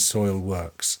that his soil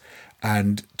works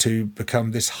and to become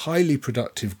this highly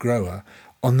productive grower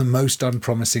on the most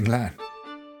unpromising land.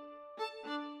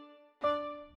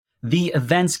 The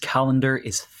events calendar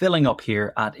is filling up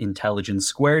here at Intelligence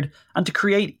Squared, and to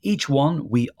create each one,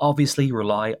 we obviously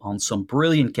rely on some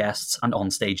brilliant guests and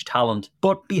onstage talent.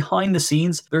 But behind the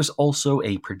scenes, there's also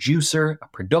a producer, a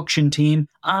production team,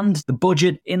 and the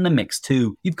budget in the mix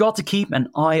too. You've got to keep an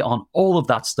eye on all of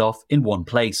that stuff in one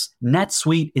place.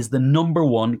 NetSuite is the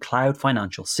 #1 cloud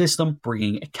financial system,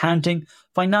 bringing accounting,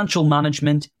 financial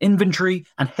management, inventory,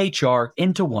 and HR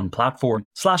into one platform,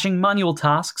 slashing manual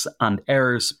tasks and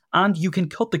errors. And you can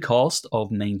cut the cost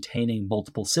of maintaining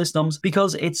multiple systems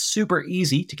because it's super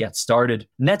easy to get started.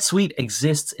 NetSuite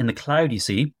exists in the cloud, you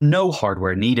see, no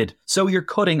hardware needed, so you're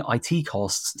cutting IT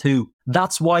costs too.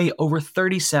 That's why over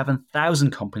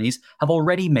 37,000 companies have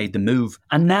already made the move.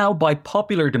 And now, by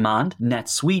popular demand,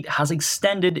 NetSuite has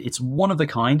extended its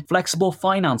one-of-a-kind flexible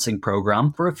financing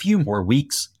program for a few more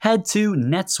weeks. Head to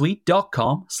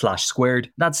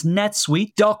netsuite.com/squared. That's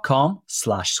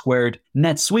netsuite.com/squared.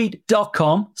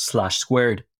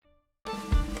 netsuite.com/squared.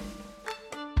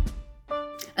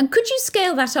 And could you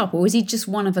scale that up, or is he just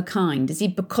one of a kind? Is he,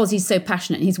 because he's so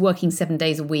passionate and he's working 7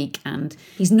 days a week and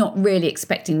he's not really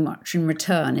expecting much in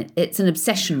return? It's an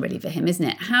obsession really for him, isn't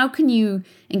it? How can you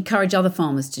encourage other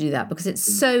farmers to do that? Because it's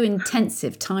so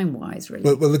intensive time-wise,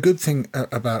 really. Well, the good thing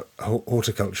about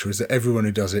horticulture is that everyone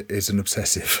who does it is an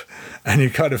obsessive. And you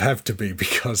kind of have to be,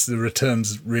 because the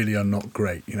returns really are not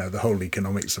great. You know, the whole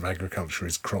economics of agriculture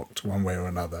is crocked one way or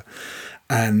another.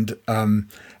 And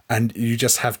you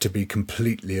just have to be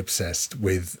completely obsessed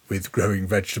with growing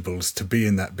vegetables to be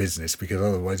in that business, because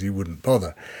otherwise you wouldn't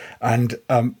bother. And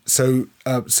so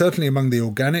certainly among the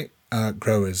organic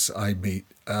growers I meet,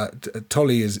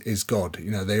 Tolly is God.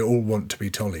 You know, they all want to be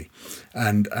Tolly,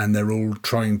 and they're all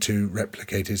trying to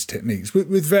replicate his techniques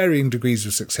with varying degrees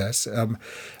of success.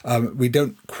 We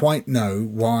don't quite know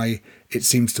why it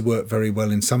seems to work very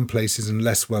well in some places and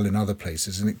less well in other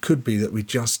places, and it could be that we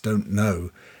just don't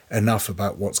know enough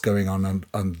about what's going on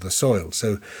under the soil.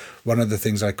 So one of the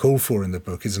things I call for in the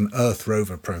book is an Earth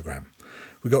rover program.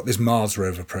 We got this Mars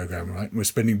rover program, right? And we're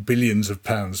spending billions of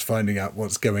pounds finding out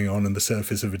what's going on the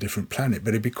surface of a different planet.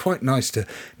 But it'd be quite nice to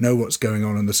know what's going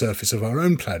on the surface of our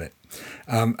own planet.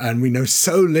 And we know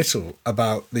so little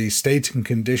about the state and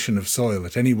condition of soil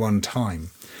at any one time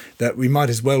that we might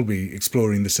as well be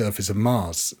exploring the surface of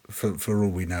Mars for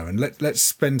all we know. And let's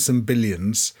spend some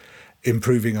billions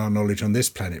improving our knowledge on this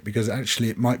planet, because actually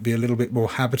it might be a little bit more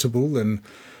habitable than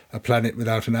a planet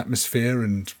without an atmosphere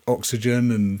and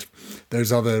oxygen and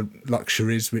those other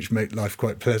luxuries which make life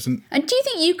quite pleasant. And do you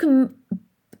think you can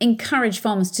encourage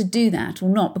farmers to do that or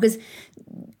not? Because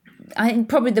I think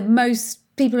probably the most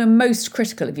people who are most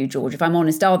critical of you, George, if I'm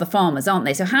honest, are the farmers, aren't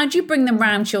they? So how do you bring them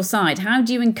round to your side? How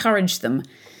do you encourage them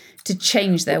to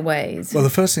change their ways? Well,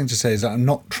 the first thing to say is that I'm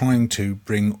not trying to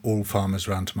bring all farmers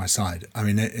round to my side. I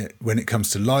mean, when it comes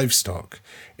to livestock,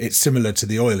 it's similar to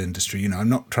the oil industry. You know, I'm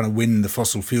not trying to win the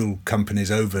fossil fuel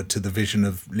companies over to the vision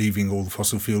of leaving all the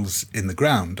fossil fuels in the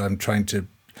ground. I'm trying to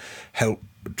help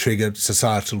trigger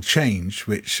societal change,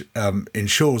 which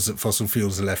ensures that fossil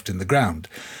fuels are left in the ground.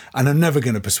 And I'm never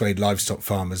going to persuade livestock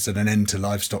farmers that an end to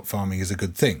livestock farming is a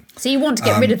good thing. So you want to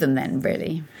get rid of them then,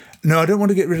 really? No, I don't want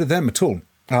to get rid of them at all.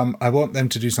 I want them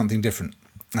to do something different.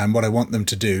 And what I want them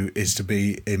to do is to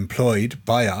be employed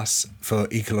by us for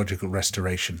ecological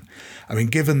restoration. I mean,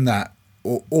 given that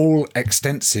all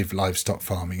extensive livestock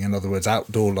farming, in other words,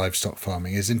 outdoor livestock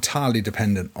farming, is entirely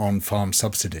dependent on farm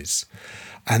subsidies,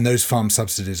 and those farm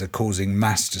subsidies are causing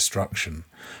mass destruction,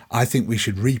 I think we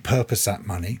should repurpose that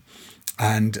money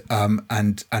and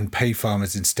pay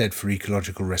farmers instead for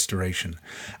ecological restoration.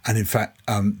 And in fact,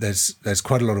 there's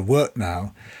quite a lot of work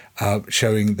now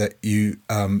showing that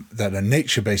that a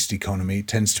nature-based economy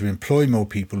tends to employ more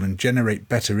people and generate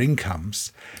better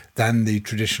incomes than the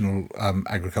traditional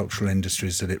agricultural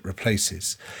industries that it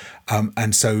replaces.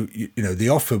 And so, you know, the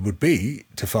offer would be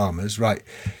to farmers, right,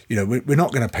 you know, we're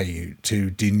not going to pay you to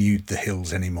denude the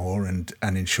hills anymore and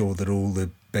ensure that all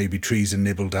the baby trees are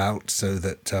nibbled out so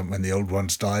that when the old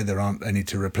ones die, there aren't any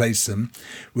to replace them.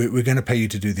 We're going to pay you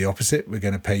to do the opposite. We're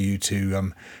going to pay you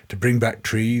to bring back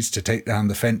trees, to take down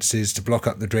the fences, to block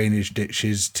up the drainage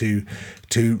ditches, to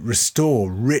restore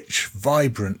rich,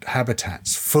 vibrant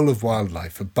habitats full of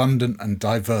wildlife, abundant and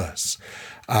diverse.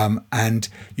 And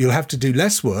you'll have to do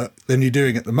less work than you're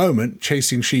doing at the moment,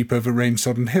 chasing sheep over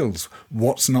rain-sodden hills.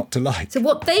 What's not to like? So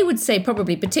what they would say,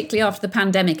 probably, particularly after the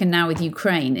pandemic and now with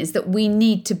Ukraine, is that we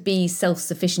need to be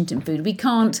self-sufficient in food. We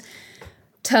can't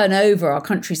turn over our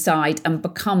countryside and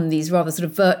become these rather sort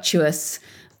of virtuous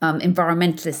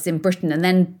environmentalists in Britain and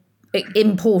then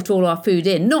import all our food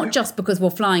in, not just because we're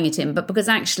flying it in, but because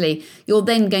actually you're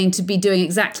then going to be doing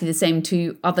exactly the same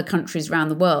to other countries around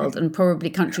the world, and probably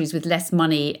countries with less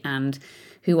money and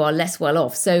who are less well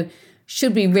off. So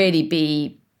should we really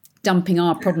be dumping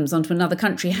our problems onto another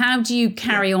country? How do you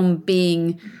carry on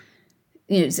being,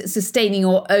 sustaining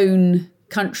your own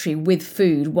country with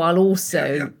food while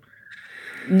also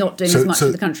not doing as much for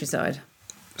the countryside?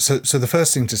 So the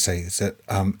first thing to say is that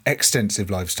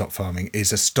extensive livestock farming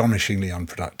is astonishingly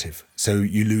unproductive. So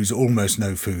you lose almost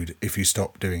no food if you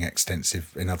stop doing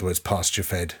extensive, in other words,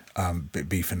 pasture-fed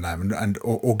beef and lamb. And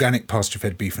organic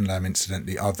pasture-fed beef and lamb,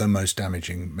 incidentally, are the most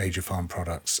damaging major farm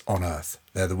products on earth.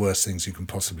 They're the worst things you can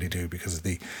possibly do because of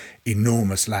the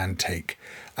enormous land take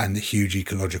and the huge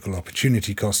ecological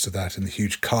opportunity cost of that and the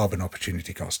huge carbon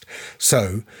opportunity cost.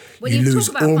 So you lose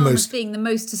talk about almost farmers being the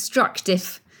most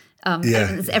destructive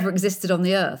element that's ever existed on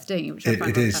the earth, don't you? Which I find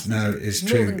it is. No, it's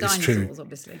true. More than it's dinosaurs, true.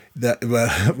 Obviously.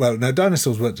 No,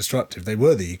 dinosaurs weren't destructive. They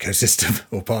were the ecosystem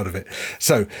or part of it.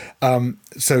 So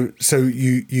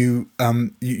you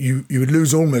would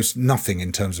lose almost nothing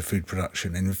in terms of food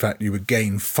production. In fact, you would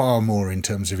gain far more in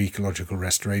terms of ecological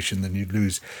restoration than you'd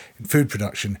lose in food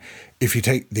production if you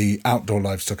take the outdoor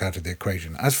livestock out of the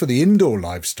equation. As for the indoor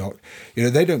livestock,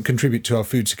 they don't contribute to our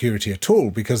food security at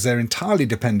all because they're entirely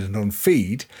dependent on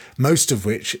feed, most of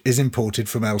which is imported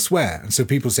from elsewhere. And so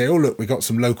people say, oh, look, we got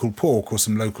some local pork or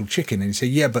some local chicken. And you say,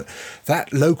 yeah, but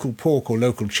that local pork or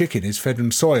local chicken is fed on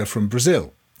soya from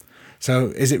Brazil. So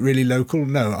is it really local?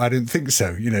 No, I don't think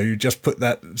so. You just put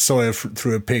that soya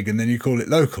through a pig and then you call it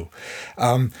local.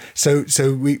 So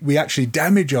we actually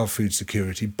damage our food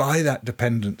security by that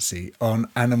dependency on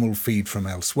animal feed from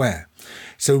elsewhere.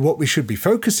 So what we should be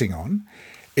focusing on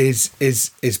is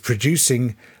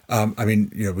producing.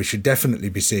 We should definitely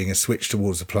be seeing a switch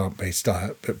towards a plant-based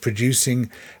diet, but producing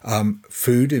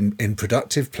food in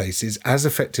productive places as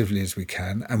effectively as we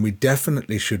can. And we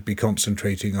definitely should be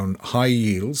concentrating on high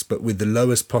yields, but with the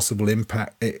lowest possible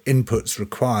inputs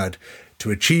required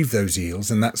to achieve those yields.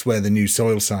 And that's where the new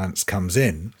soil science comes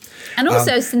in. And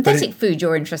also synthetic food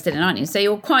you're interested in, aren't you? So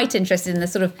you're quite interested in the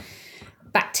sort of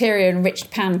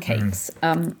bacteria-enriched pancakes,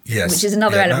 yes, which is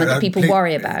another element that people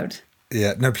worry about.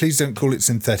 Yeah, no, please don't call it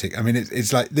synthetic. I mean,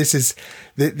 it's like this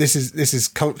is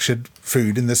cultured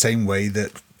food in the same way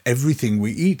that everything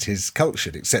we eat is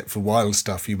cultured, except for wild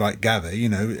stuff you might gather.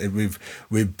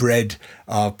 We've bred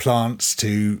our plants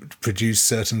to produce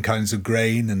certain kinds of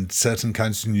grain and certain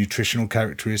kinds of nutritional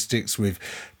characteristics. We've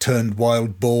turned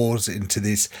wild boars into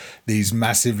these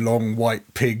massive long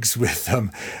white pigs with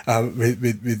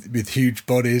huge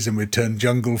bodies, and we've turned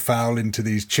jungle fowl into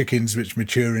these chickens which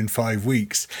mature in 5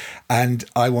 weeks. And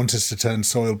I want us to turn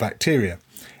soil bacteria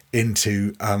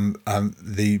into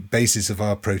the basis of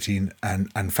our protein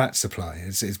and fat supply.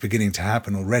 It's beginning to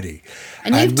happen already.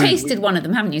 And you've tasted one of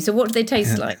them, haven't you? So what do they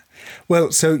taste like?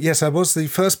 Well, so yes, I was the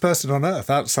first person on earth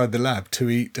outside the lab to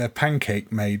eat a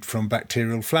pancake made from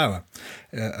bacterial flour,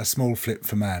 a small flip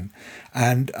for man.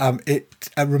 And it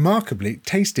remarkably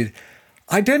tasted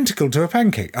identical to a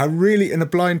pancake. I really, in a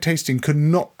blind tasting, could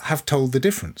not have told the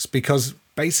difference, because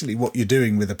basically what you're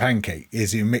doing with a pancake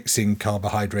is you're mixing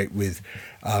carbohydrate with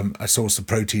a source of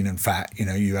protein and fat.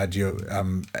 You add your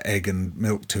egg and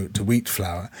milk to wheat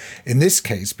flour. In this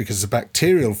case, because the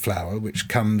bacterial flour, which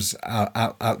comes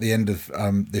out the end of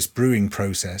this brewing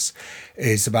process,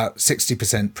 is about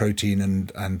 60% protein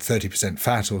and 30%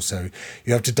 fat or so,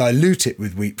 you have to dilute it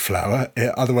with wheat flour,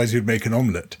 otherwise you'd make an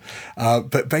omelette.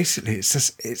 But basically it's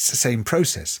the same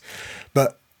process.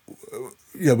 But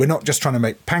we're not just trying to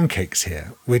make pancakes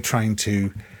here. We're trying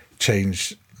to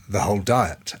change the whole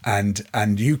diet.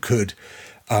 And you could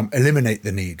eliminate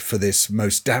the need for this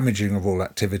most damaging of all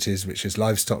activities, which is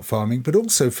livestock farming, but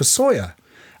also for soya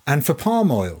and for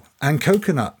palm oil and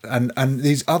coconut and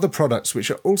these other products, which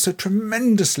are also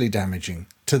tremendously damaging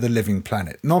to the living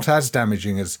planet. Not as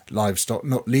damaging as livestock,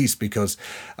 not least because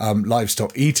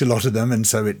livestock eat a lot of them, and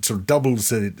so it sort of doubles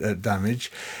the damage,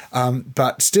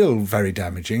 but still very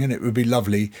damaging. And it would be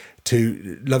lovely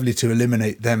to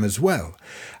eliminate them as well.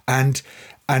 And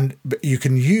you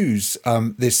can use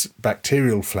this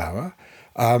bacterial flour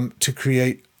to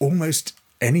create almost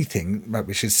anything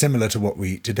which is similar to what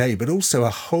we eat today, but also a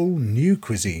whole new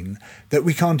cuisine that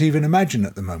we can't even imagine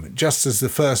at the moment. Just as the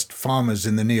first farmers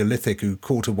in the Neolithic who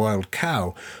caught a wild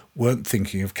cow weren't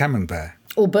thinking of camembert.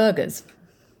 Or burgers.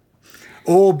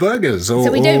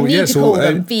 So we don't need to call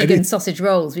them vegan sausage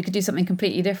rolls. We could do something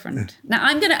completely different. Now,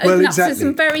 I'm going to open up to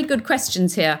some very good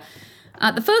questions here.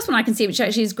 The first one I can see, which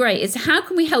actually is great, is how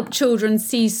can we help children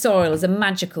see soil as a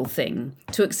magical thing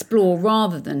to explore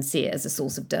rather than see it as a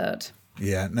source of dirt?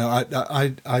 Yeah, no,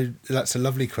 I that's a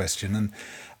lovely question, and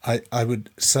I would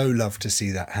so love to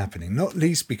see that happening. Not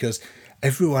least because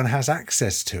everyone has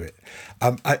access to it.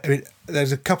 I mean,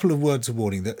 there's a couple of words of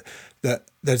warning that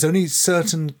there's only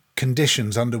certain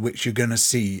conditions under which you're going to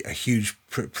see a huge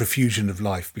profusion of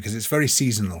life, because it's very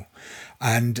seasonal,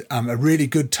 and a really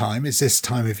good time is this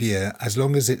time of year, as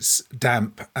long as it's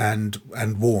damp and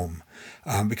warm.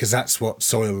 Because that's what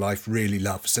soil life really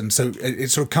loves. And so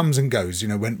it sort of comes and goes. You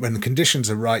know, when the conditions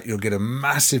are right, you'll get a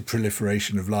massive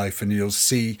proliferation of life, and you'll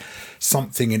see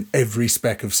something in every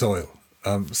speck of soil,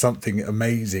 something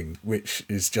amazing, which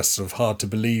is just sort of hard to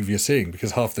believe you're seeing,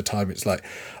 because half the time it's like,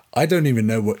 I don't even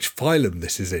know which phylum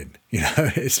this is in. You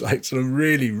know, it's like sort of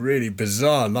really, really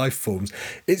bizarre life forms.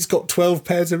 It's got 12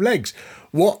 pairs of legs.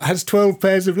 What has 12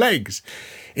 pairs of legs?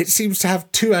 It seems to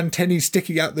have 2 antennae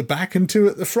sticking out the back and 2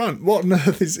 at the front. What on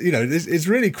earth is, it's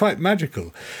really quite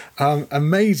magical.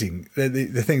 Amazing,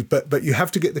 the things, but you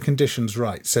have to get the conditions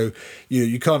right. So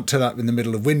you can't turn up in the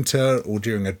middle of winter or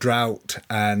during a drought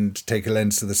and take a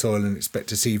lens to the soil and expect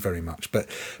to see very much. But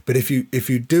if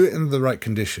you do it in the right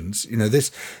conditions,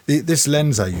 this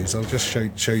lens I use, I'll just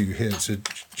show you here. It's a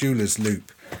jeweler's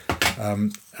loupe.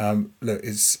 Look,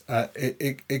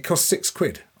 it costs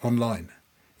 £6 online.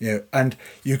 Yeah, and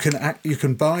you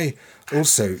can buy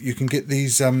also. You can get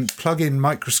these plug-in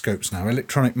microscopes now,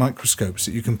 electronic microscopes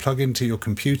that you can plug into your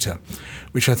computer,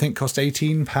 which I think cost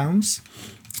 £18.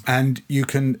 And you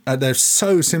can they're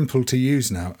so simple to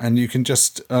use now, and you can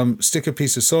just stick a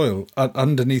piece of soil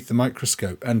underneath the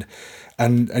microscope, and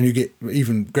you get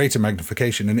even greater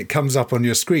magnification, and it comes up on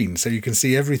your screen, so you can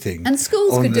see everything. And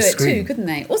schools could do it too, couldn't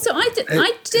they? Also, I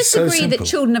disagree that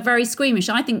children are very squeamish.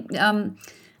 I think.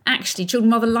 Actually,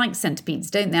 children rather like centipedes,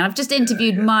 don't they? I've just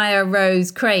interviewed Maya Rose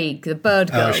Craig, the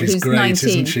bird girl, she's who's great, 19.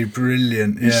 Isn't she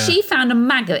brilliant? Yeah. She found a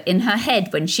maggot in her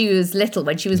head when she was little,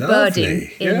 when she was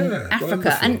birding in Africa.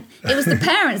 Wonderful. And it was the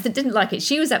parents that didn't like it.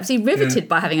 She was absolutely riveted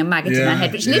by having a maggot in her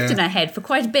head, which lived in her head for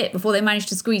quite a bit before they managed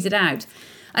to squeeze it out.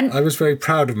 And I was very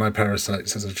proud of my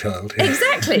parasites as a child. Yeah.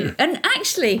 Exactly. And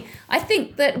actually, I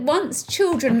think that once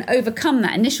children overcome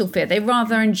that initial fear, they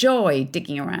rather enjoy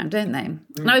digging around, don't they?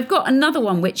 Now, we've got another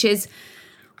one, which is,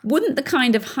 wouldn't the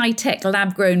kind of high-tech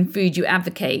lab-grown food you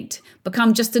advocate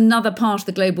become just another part of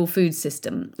the global food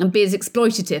system and be as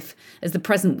exploitative as the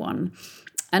present one?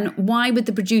 And why would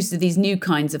the producers of these new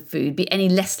kinds of food be any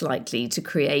less likely to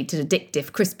create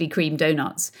addictive Krispy Kreme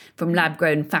donuts from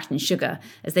lab-grown fat and sugar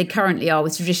as they currently are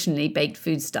with traditionally baked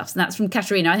foodstuffs? And that's from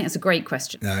Katerina. I think that's a great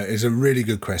question. No, it's a really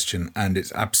good question, and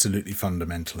it's absolutely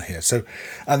fundamental here. So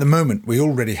at the moment, we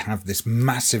already have this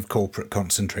massive corporate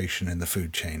concentration in the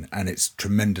food chain, and it's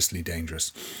tremendously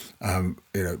dangerous. On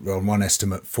one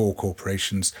estimate, 4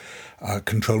 corporations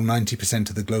control 90%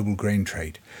 of the global grain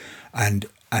trade. And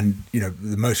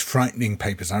the most frightening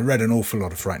papers, I read an awful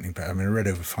lot of frightening papers. I mean, I read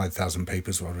over 5,000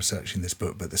 papers while researching this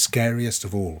book, but the scariest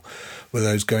of all were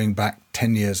those going back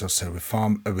 10 years or so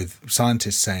with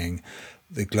scientists saying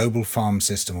the global farm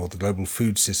system or the global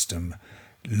food system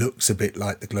looks a bit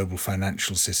like the global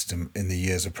financial system in the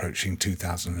years approaching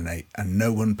 2008, and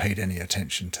no one paid any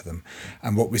attention to them.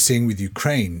 And what we're seeing with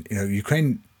Ukraine,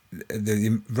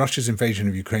 Russia's invasion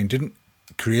of Ukraine didn't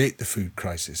create the food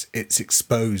crisis, it's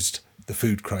exposed the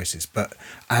food crisis. But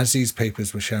as these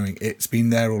papers were showing, it's been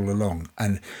there all along.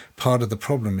 And part of the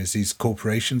problem is these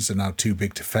corporations are now too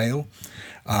big to fail.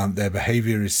 Their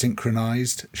behaviour is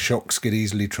synchronised. Shocks get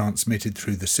easily transmitted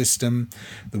through the system.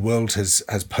 The world has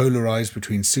polarised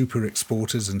between super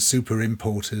exporters and super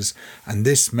importers. And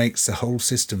this makes the whole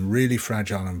system really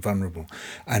fragile and vulnerable.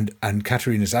 And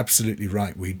Katerina's absolutely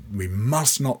right. We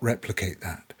must not replicate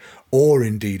that, or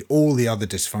indeed all the other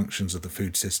dysfunctions of the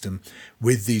food system,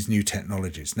 with these new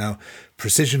technologies. Now,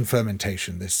 precision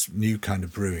fermentation, this new kind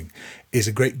of brewing, is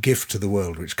a great gift to the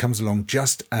world, which comes along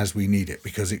just as we need it,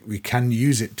 because we can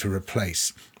use it to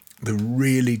replace the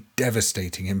really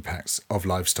devastating impacts of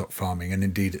livestock farming and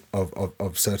indeed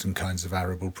of certain kinds of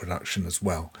arable production as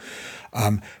well.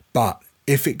 But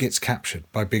if it gets captured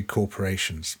by big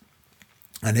corporations,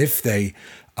 and if they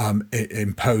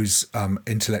impose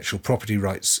intellectual property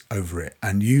rights over it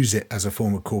and use it as a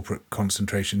form of corporate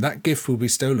concentration, that gift will be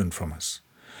stolen from us.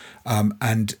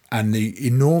 And the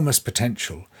enormous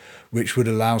potential which would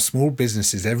allow small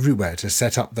businesses everywhere to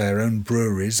set up their own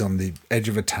breweries on the edge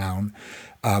of a town,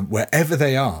 wherever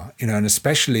they are, and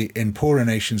especially in poorer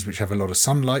nations which have a lot of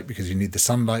sunlight, because you need the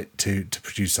sunlight to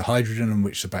produce the hydrogen on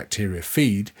which the bacteria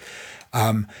feed,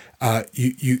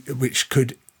 which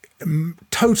could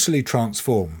totally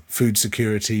transform food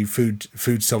security,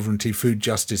 food sovereignty, food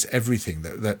justice, everything,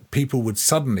 that people would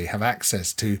suddenly have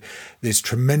access to this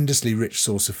tremendously rich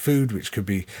source of food, which could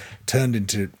be turned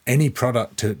into any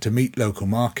product to meet local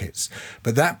markets.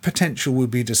 But that potential will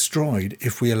be destroyed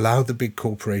if we allow the big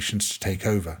corporations to take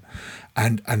over.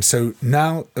 And so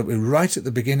now that we're right at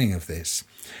the beginning of this,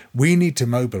 we need to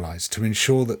mobilise to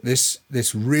ensure that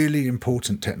this really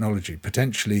important technology,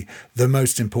 potentially the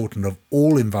most important of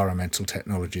all environmental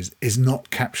technologies, is not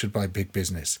captured by big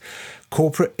business.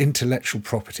 Corporate intellectual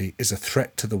property is a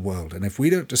threat to the world, and if we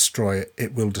don't destroy it,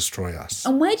 it will destroy us.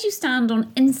 And where do you stand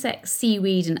on insects,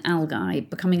 seaweed and algae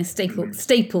becoming a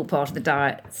staple part of the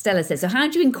diet? Stella says, so how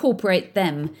do you incorporate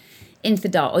them into the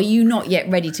diet? Are you not yet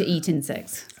ready to eat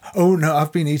insects? Oh, no,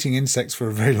 I've been eating insects for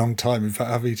a very long time. In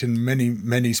fact, I've eaten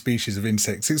many species of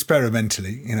insects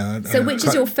experimentally, So which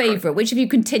is your favourite? Which have you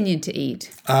continued to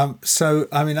eat? So,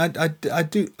 I mean,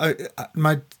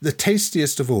 the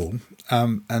tastiest of all,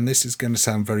 and this is going to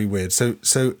sound very weird. So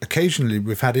occasionally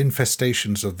we've had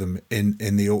infestations of them in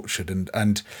the orchard,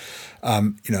 and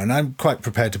I'm quite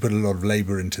prepared to put a lot of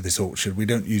labour into this orchard. We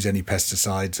don't use any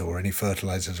pesticides or any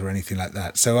fertilisers or anything like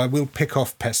that. So I will pick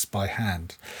off pests by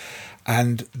hand.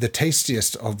 And the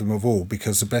tastiest of them of all,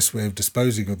 because the best way of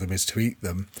disposing of them is to eat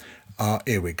them, are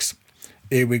earwigs.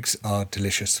 Earwigs are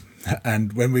delicious.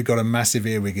 And when we've got a massive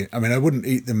earwig, I mean, I wouldn't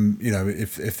eat them,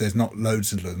 if there's not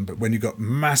loads of them, but when you've got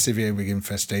massive earwig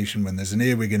infestation, when there's an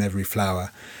earwig in every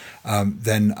flower,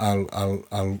 then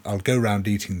I'll go around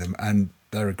eating them, and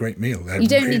they're a great meal. You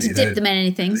don't need to dip them in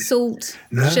anything. Salt,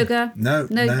 sugar. No,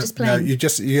 just plain. No, you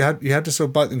had to sort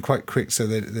of bite them quite quick so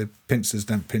the pincers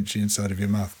don't pinch the inside of your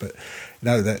mouth. But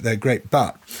no, they're great.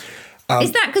 But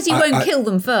is that because you won't kill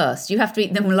them first? You have to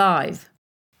eat them live.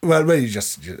 Well,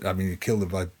 you kill them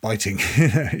by biting.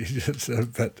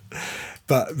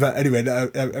 But anyway,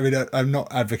 I'm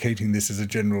not advocating this as a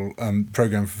general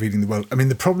program for feeding the world. I mean,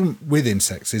 the problem with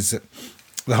insects is that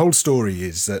the whole story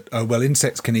is that,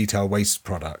 insects can eat our waste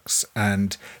products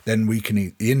and then we can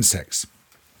eat the insects.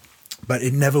 But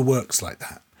it never works like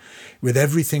that. With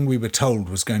everything we were told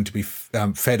was going to be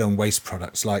fed on waste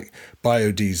products like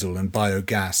biodiesel and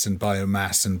biogas and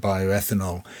biomass and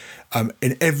bioethanol,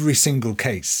 in every single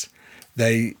case,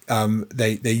 they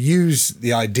use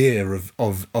the idea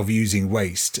of using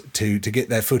waste to get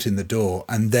their foot in the door,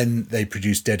 and then they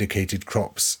produce dedicated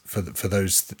crops for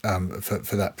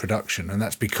that production, and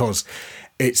that's because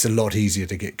it's a lot easier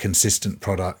to get consistent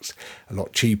products, a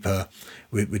lot cheaper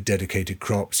with dedicated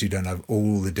crops. You don't have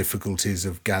all the difficulties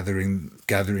of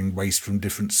gathering waste from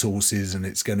different sources, and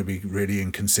it's going to be really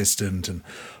inconsistent and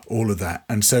all of that.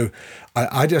 And so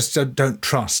I just don't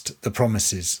trust the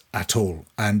promises at all.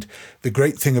 And the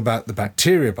great thing about the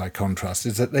bacteria, by contrast,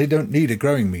 is that they don't need a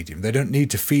growing medium. They don't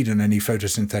need to feed on any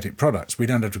photosynthetic products. We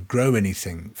don't have to grow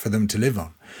anything for them to live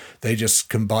on. They just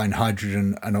combine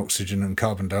hydrogen and oxygen and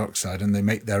carbon dioxide, and they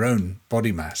make their own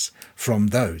body mass from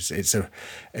those. It's a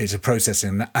process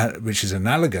which is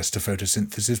analogous to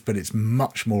photosynthesis, but it's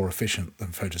much more efficient than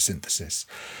photosynthesis.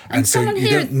 And so you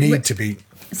don't need to be...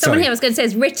 Someone here, I was going to say,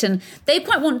 has written, they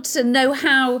quite want to know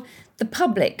how the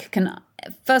public can,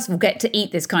 first of all, get to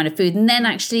eat this kind of food, and then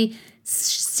actually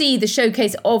see the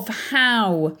showcase of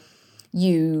how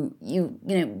you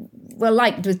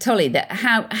like with Tolly, that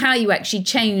how you actually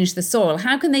change the soil.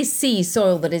 How can they see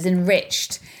soil that is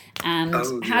enriched, and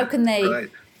how can they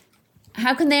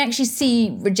actually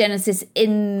see regenesis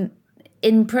in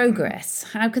progress?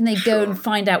 How can they go and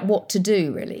find out what to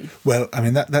do, really? Well, I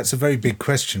mean, that's a very big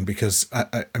question, because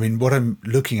I mean, what I'm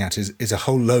looking at is a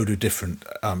whole load of different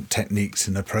techniques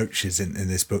and approaches in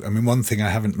this book. I mean, one thing I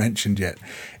haven't mentioned yet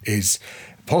is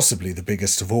possibly the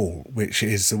biggest of all, which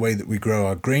is the way that we grow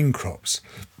our grain crops.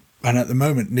 And at the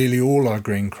moment, nearly all our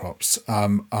grain crops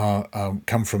come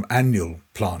from annual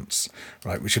plants,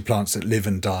 right, which are plants that live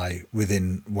and die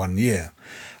within 1 year.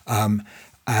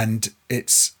 And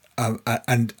it's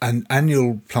and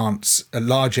annual plants,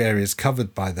 large areas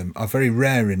covered by them, are very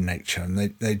rare in nature,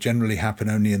 and they generally happen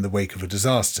only in the wake of a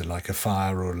disaster, like a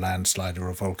fire or a landslide or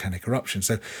a volcanic eruption.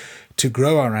 So to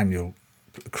grow our annual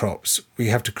crops, we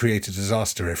have to create a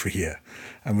disaster every year,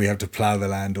 and we have to plough the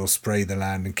land or spray the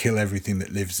land and kill everything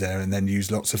that lives there, and then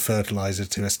use lots of fertilizer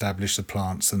to establish the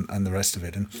plants and the rest of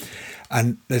it.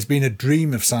 And there's been a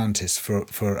dream of scientists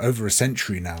for over a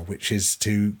century now, which is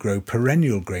to grow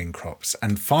perennial grain crops.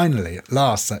 And finally, at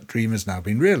last, that dream has now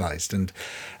been realized. And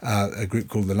a group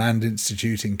called the Land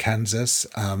Institute in Kansas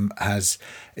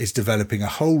is developing a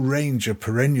whole range of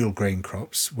perennial grain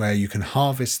crops where you can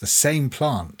harvest the same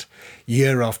plant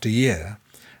year after year,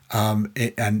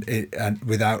 and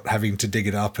without having to dig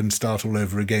it up and start all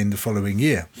over again the following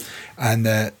year. And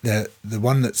the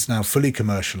one that's now fully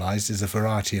commercialized is a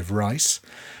variety of rice.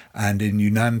 And in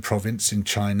Yunnan province in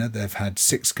China, they've had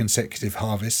 6 consecutive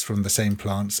harvests from the same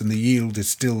plants, and the yield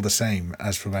is still the same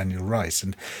as from annual rice.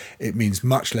 And it means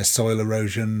much less soil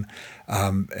erosion,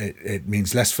 it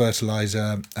means less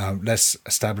fertilizer, less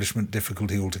establishment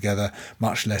difficulty altogether,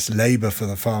 much less labour for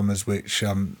the farmers, which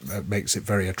makes it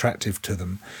very attractive to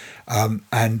them.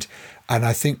 And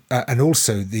I think, and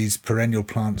also these perennial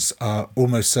plants are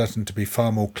almost certain to be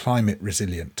far more climate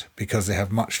resilient because they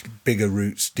have much bigger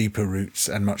roots, deeper roots,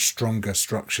 and much stronger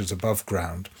structures above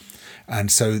ground.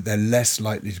 And so they're less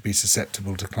likely to be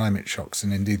susceptible to climate shocks.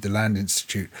 And indeed, the Land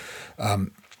Institute,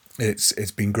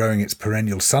 it's been growing its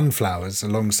perennial sunflowers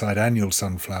alongside annual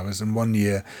sunflowers. And one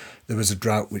year there was a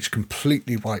drought which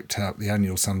completely wiped out the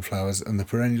annual sunflowers, and the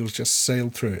perennials just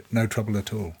sailed through it, no trouble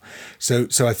at all. So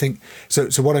I think so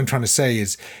what I'm trying to say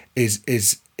is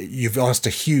you've asked a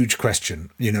huge question,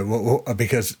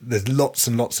 because there's lots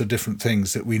and lots of different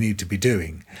things that we need to be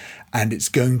doing, and it's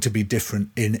going to be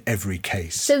different in every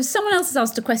case. So someone else has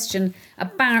asked a question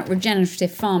about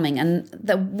regenerative farming and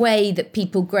the way that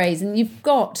people graze, and you've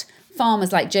got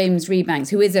farmers like James Rebanks,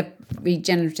 who is a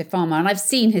regenerative farmer, and I've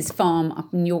seen his farm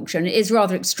up in Yorkshire, and it is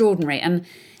rather extraordinary, and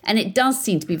it does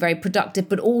seem to be very productive,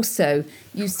 but also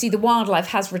you see the wildlife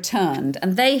has returned,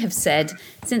 and they have said,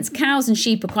 since cows and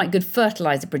sheep are quite good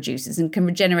fertiliser producers and can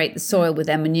regenerate the soil with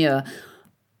their manure,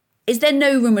 is there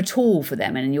no room at all for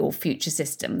them in your future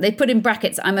system? They put in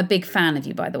brackets, I'm a big fan of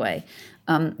you, by the way.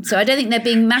 So I don't think they're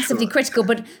being massively critical,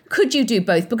 but could you do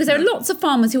both? Because there are lots of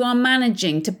farmers who are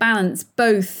managing to balance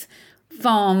both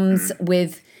farms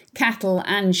with cattle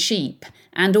and sheep,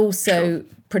 and also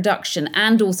production,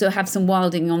 and also have some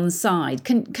wilding on the side.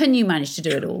 Can you manage to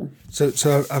do it all?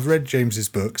 So I've read James's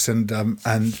books, and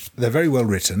they're very well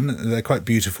written. They're quite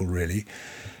beautiful, really.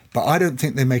 But I don't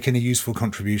think they make any useful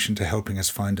contribution to helping us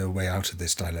find a way out of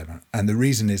this dilemma. And the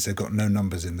reason is they've got no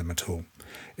numbers in them at all.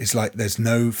 It's like there's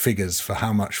no figures for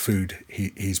how much food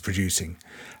he's producing,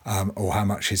 or how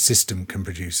much his system can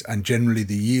produce. And generally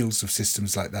the yields of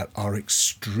systems like that are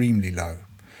extremely low.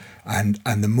 And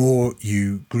the more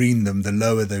you green them, the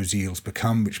lower those yields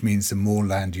become, which means the more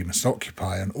land you must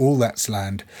occupy. And all that's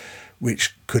land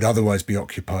which could otherwise be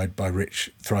occupied by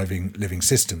rich, thriving, living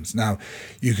systems. Now,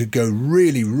 you could go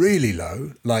really, really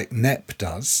low, like NEP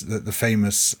does, the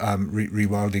famous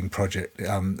rewilding project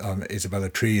Isabella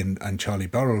Tree and Charlie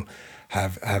Burrell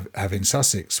have in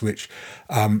Sussex, which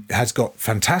has got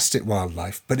fantastic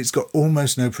wildlife, but it's got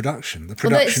almost no production. The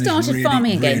production it started is really,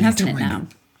 farming again, really hasn't tiny. it now?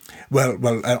 Well,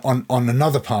 on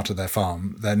another part of their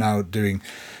farm, they're now doing,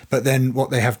 but then what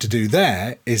they have to do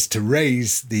there is to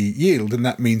raise the yield, and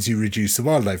that means you reduce the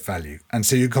wildlife value, and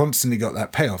so you constantly got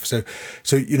that payoff. So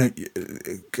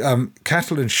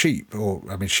cattle and sheep,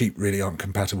 sheep really aren't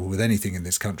compatible with anything in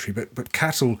this country, but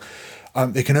cattle,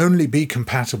 they can only be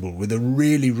compatible with a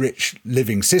really rich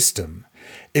living system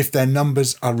if their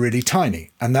numbers are really tiny,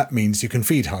 and that means you can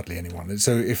feed hardly anyone. And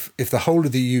so if the whole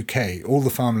of the UK, all the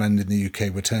farmland in the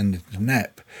UK were turned into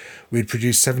NEP, we'd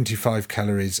produce 75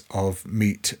 calories of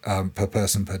meat per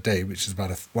person per day, which is about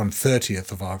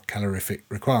 1/30th of our calorific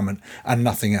requirement, and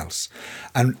nothing else.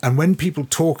 And when people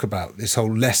talk about this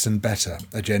whole less and better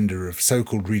agenda of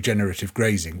so-called regenerative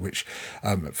grazing, which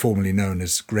formerly known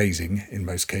as grazing in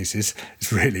most cases,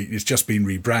 it's just been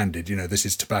rebranded. This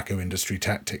is tobacco industry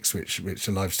tactics, which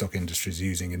the livestock industry is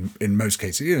using in most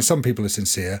cases. Some people are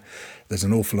sincere. There's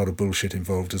an awful lot of bullshit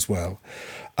involved as well.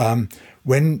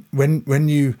 When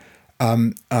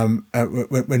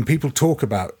people talk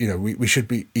about we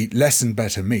should eat less and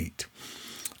better meat,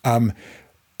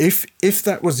 if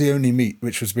that was the only meat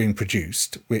which was being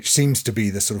produced, which seems to be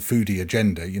the sort of foodie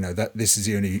agenda, that this is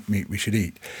the only meat we should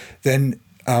eat, then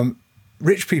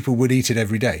rich people would eat it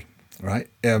every day. Right,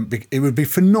 it would be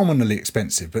phenomenally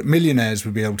expensive, but millionaires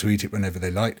would be able to eat it whenever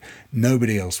they liked.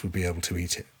 Nobody else would be able to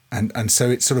eat it, and so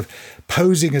it's sort of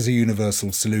posing as a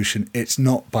universal solution. It's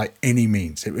not by any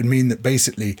means. It would mean that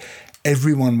basically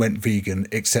everyone went vegan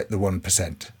except the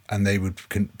 1%, and they would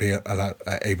be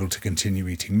able to continue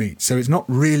eating meat. So it's not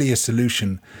really a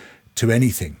solution to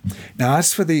anything. Now,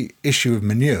 as for the issue of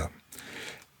manure,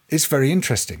 it's very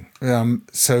interesting. One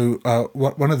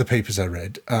of the papers I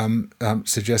read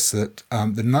suggests that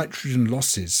the nitrogen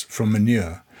losses from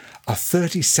manure are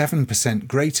 37%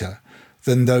 greater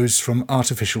than those from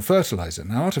artificial fertilizer.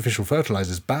 Now, artificial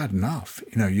fertilizer is bad enough.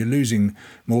 You're losing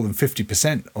more than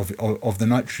 50% of the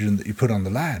nitrogen that you put on the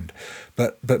land.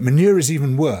 But manure is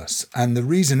even worse. And the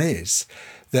reason is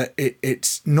that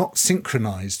it's not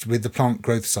synchronized with the plant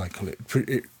growth cycle.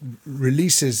 It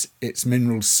releases its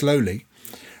minerals slowly,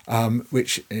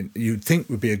 which you'd think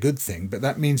would be a good thing, but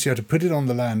that means you have to put it on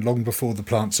the land long before the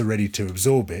plants are ready to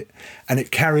absorb it, and it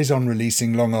carries on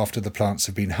releasing long after the plants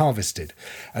have been harvested.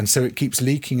 And so it keeps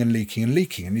leaking and leaking and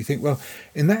leaking. And you think, well,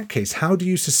 in that case, how do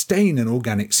you sustain an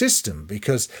organic system?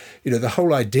 Because, the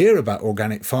whole idea about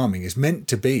organic farming is meant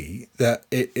to be that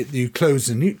you close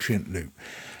the nutrient loop.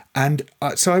 And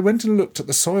so I went and looked at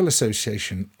the Soil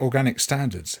Association organic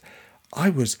standards. I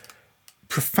was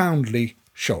profoundly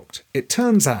shocked. It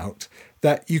turns out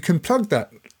that you can plug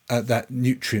that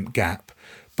nutrient gap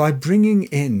by bringing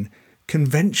in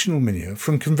conventional manure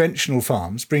from conventional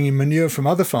farms, bringing manure from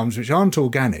other farms which aren't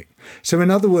organic. So in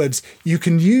other words, you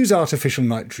can use artificial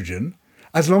nitrogen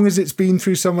as long as it's been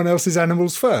through someone else's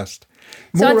animals first.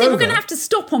 So I think we're going to have to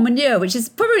stop on manure, which is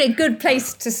probably a good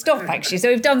place to stop, actually. So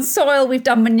we've done soil, we've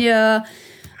done manure.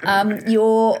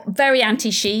 You're very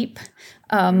anti-sheep.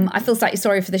 I feel slightly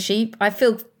sorry for the sheep. I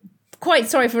feel quite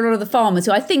sorry for a lot of the farmers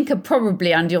who I think are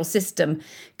probably under your system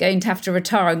going to have to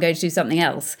retire and go to do something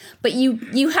else. But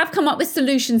you have come up with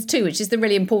solutions too, which is the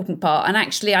really important part. And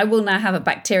actually, I will now have a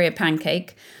bacteria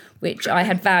pancake, which I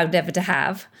had vowed never to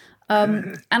have.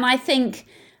 And I think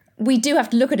we do have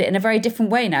to look at it in a very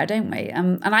different way now, don't we?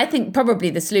 And I think probably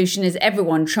the solution is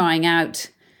everyone trying out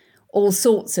all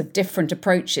sorts of different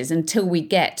approaches until we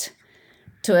get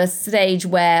to a stage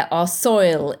where our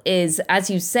soil is, as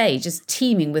you say, just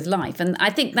teeming with life. And I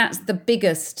think that's the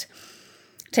biggest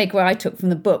takeaway I took from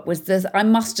the book, was that I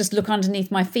must just look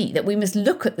underneath my feet, that we must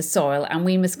look at the soil and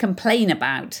we must complain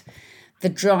about the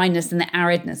dryness and the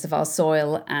aridness of our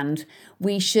soil. And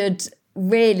we should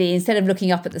really, instead of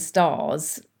looking up at the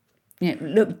stars,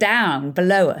 look down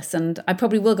below us. And I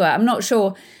probably will go out. I'm not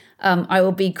sure I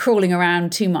will be crawling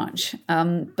around too much,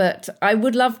 but I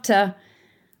would love to,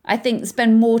 I think,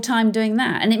 spend more time doing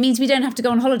that. And it means we don't have to go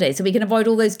on holiday, so we can avoid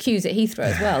all those queues at Heathrow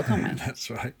as well, can't we? That's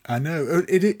right. I know.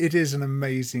 It is an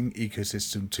amazing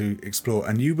ecosystem to explore,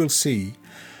 and you will see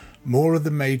more of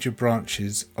the major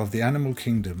branches of the animal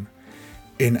kingdom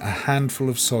in a handful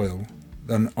of soil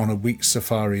than on a week's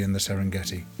safari in the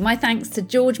Serengeti. My thanks to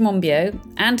George Monbiot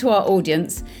and to our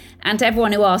audience and to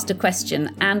everyone who asked a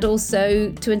question, and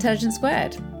also to Intelligence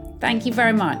Squared. Thank you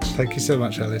very much. Thank you so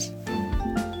much, Alice.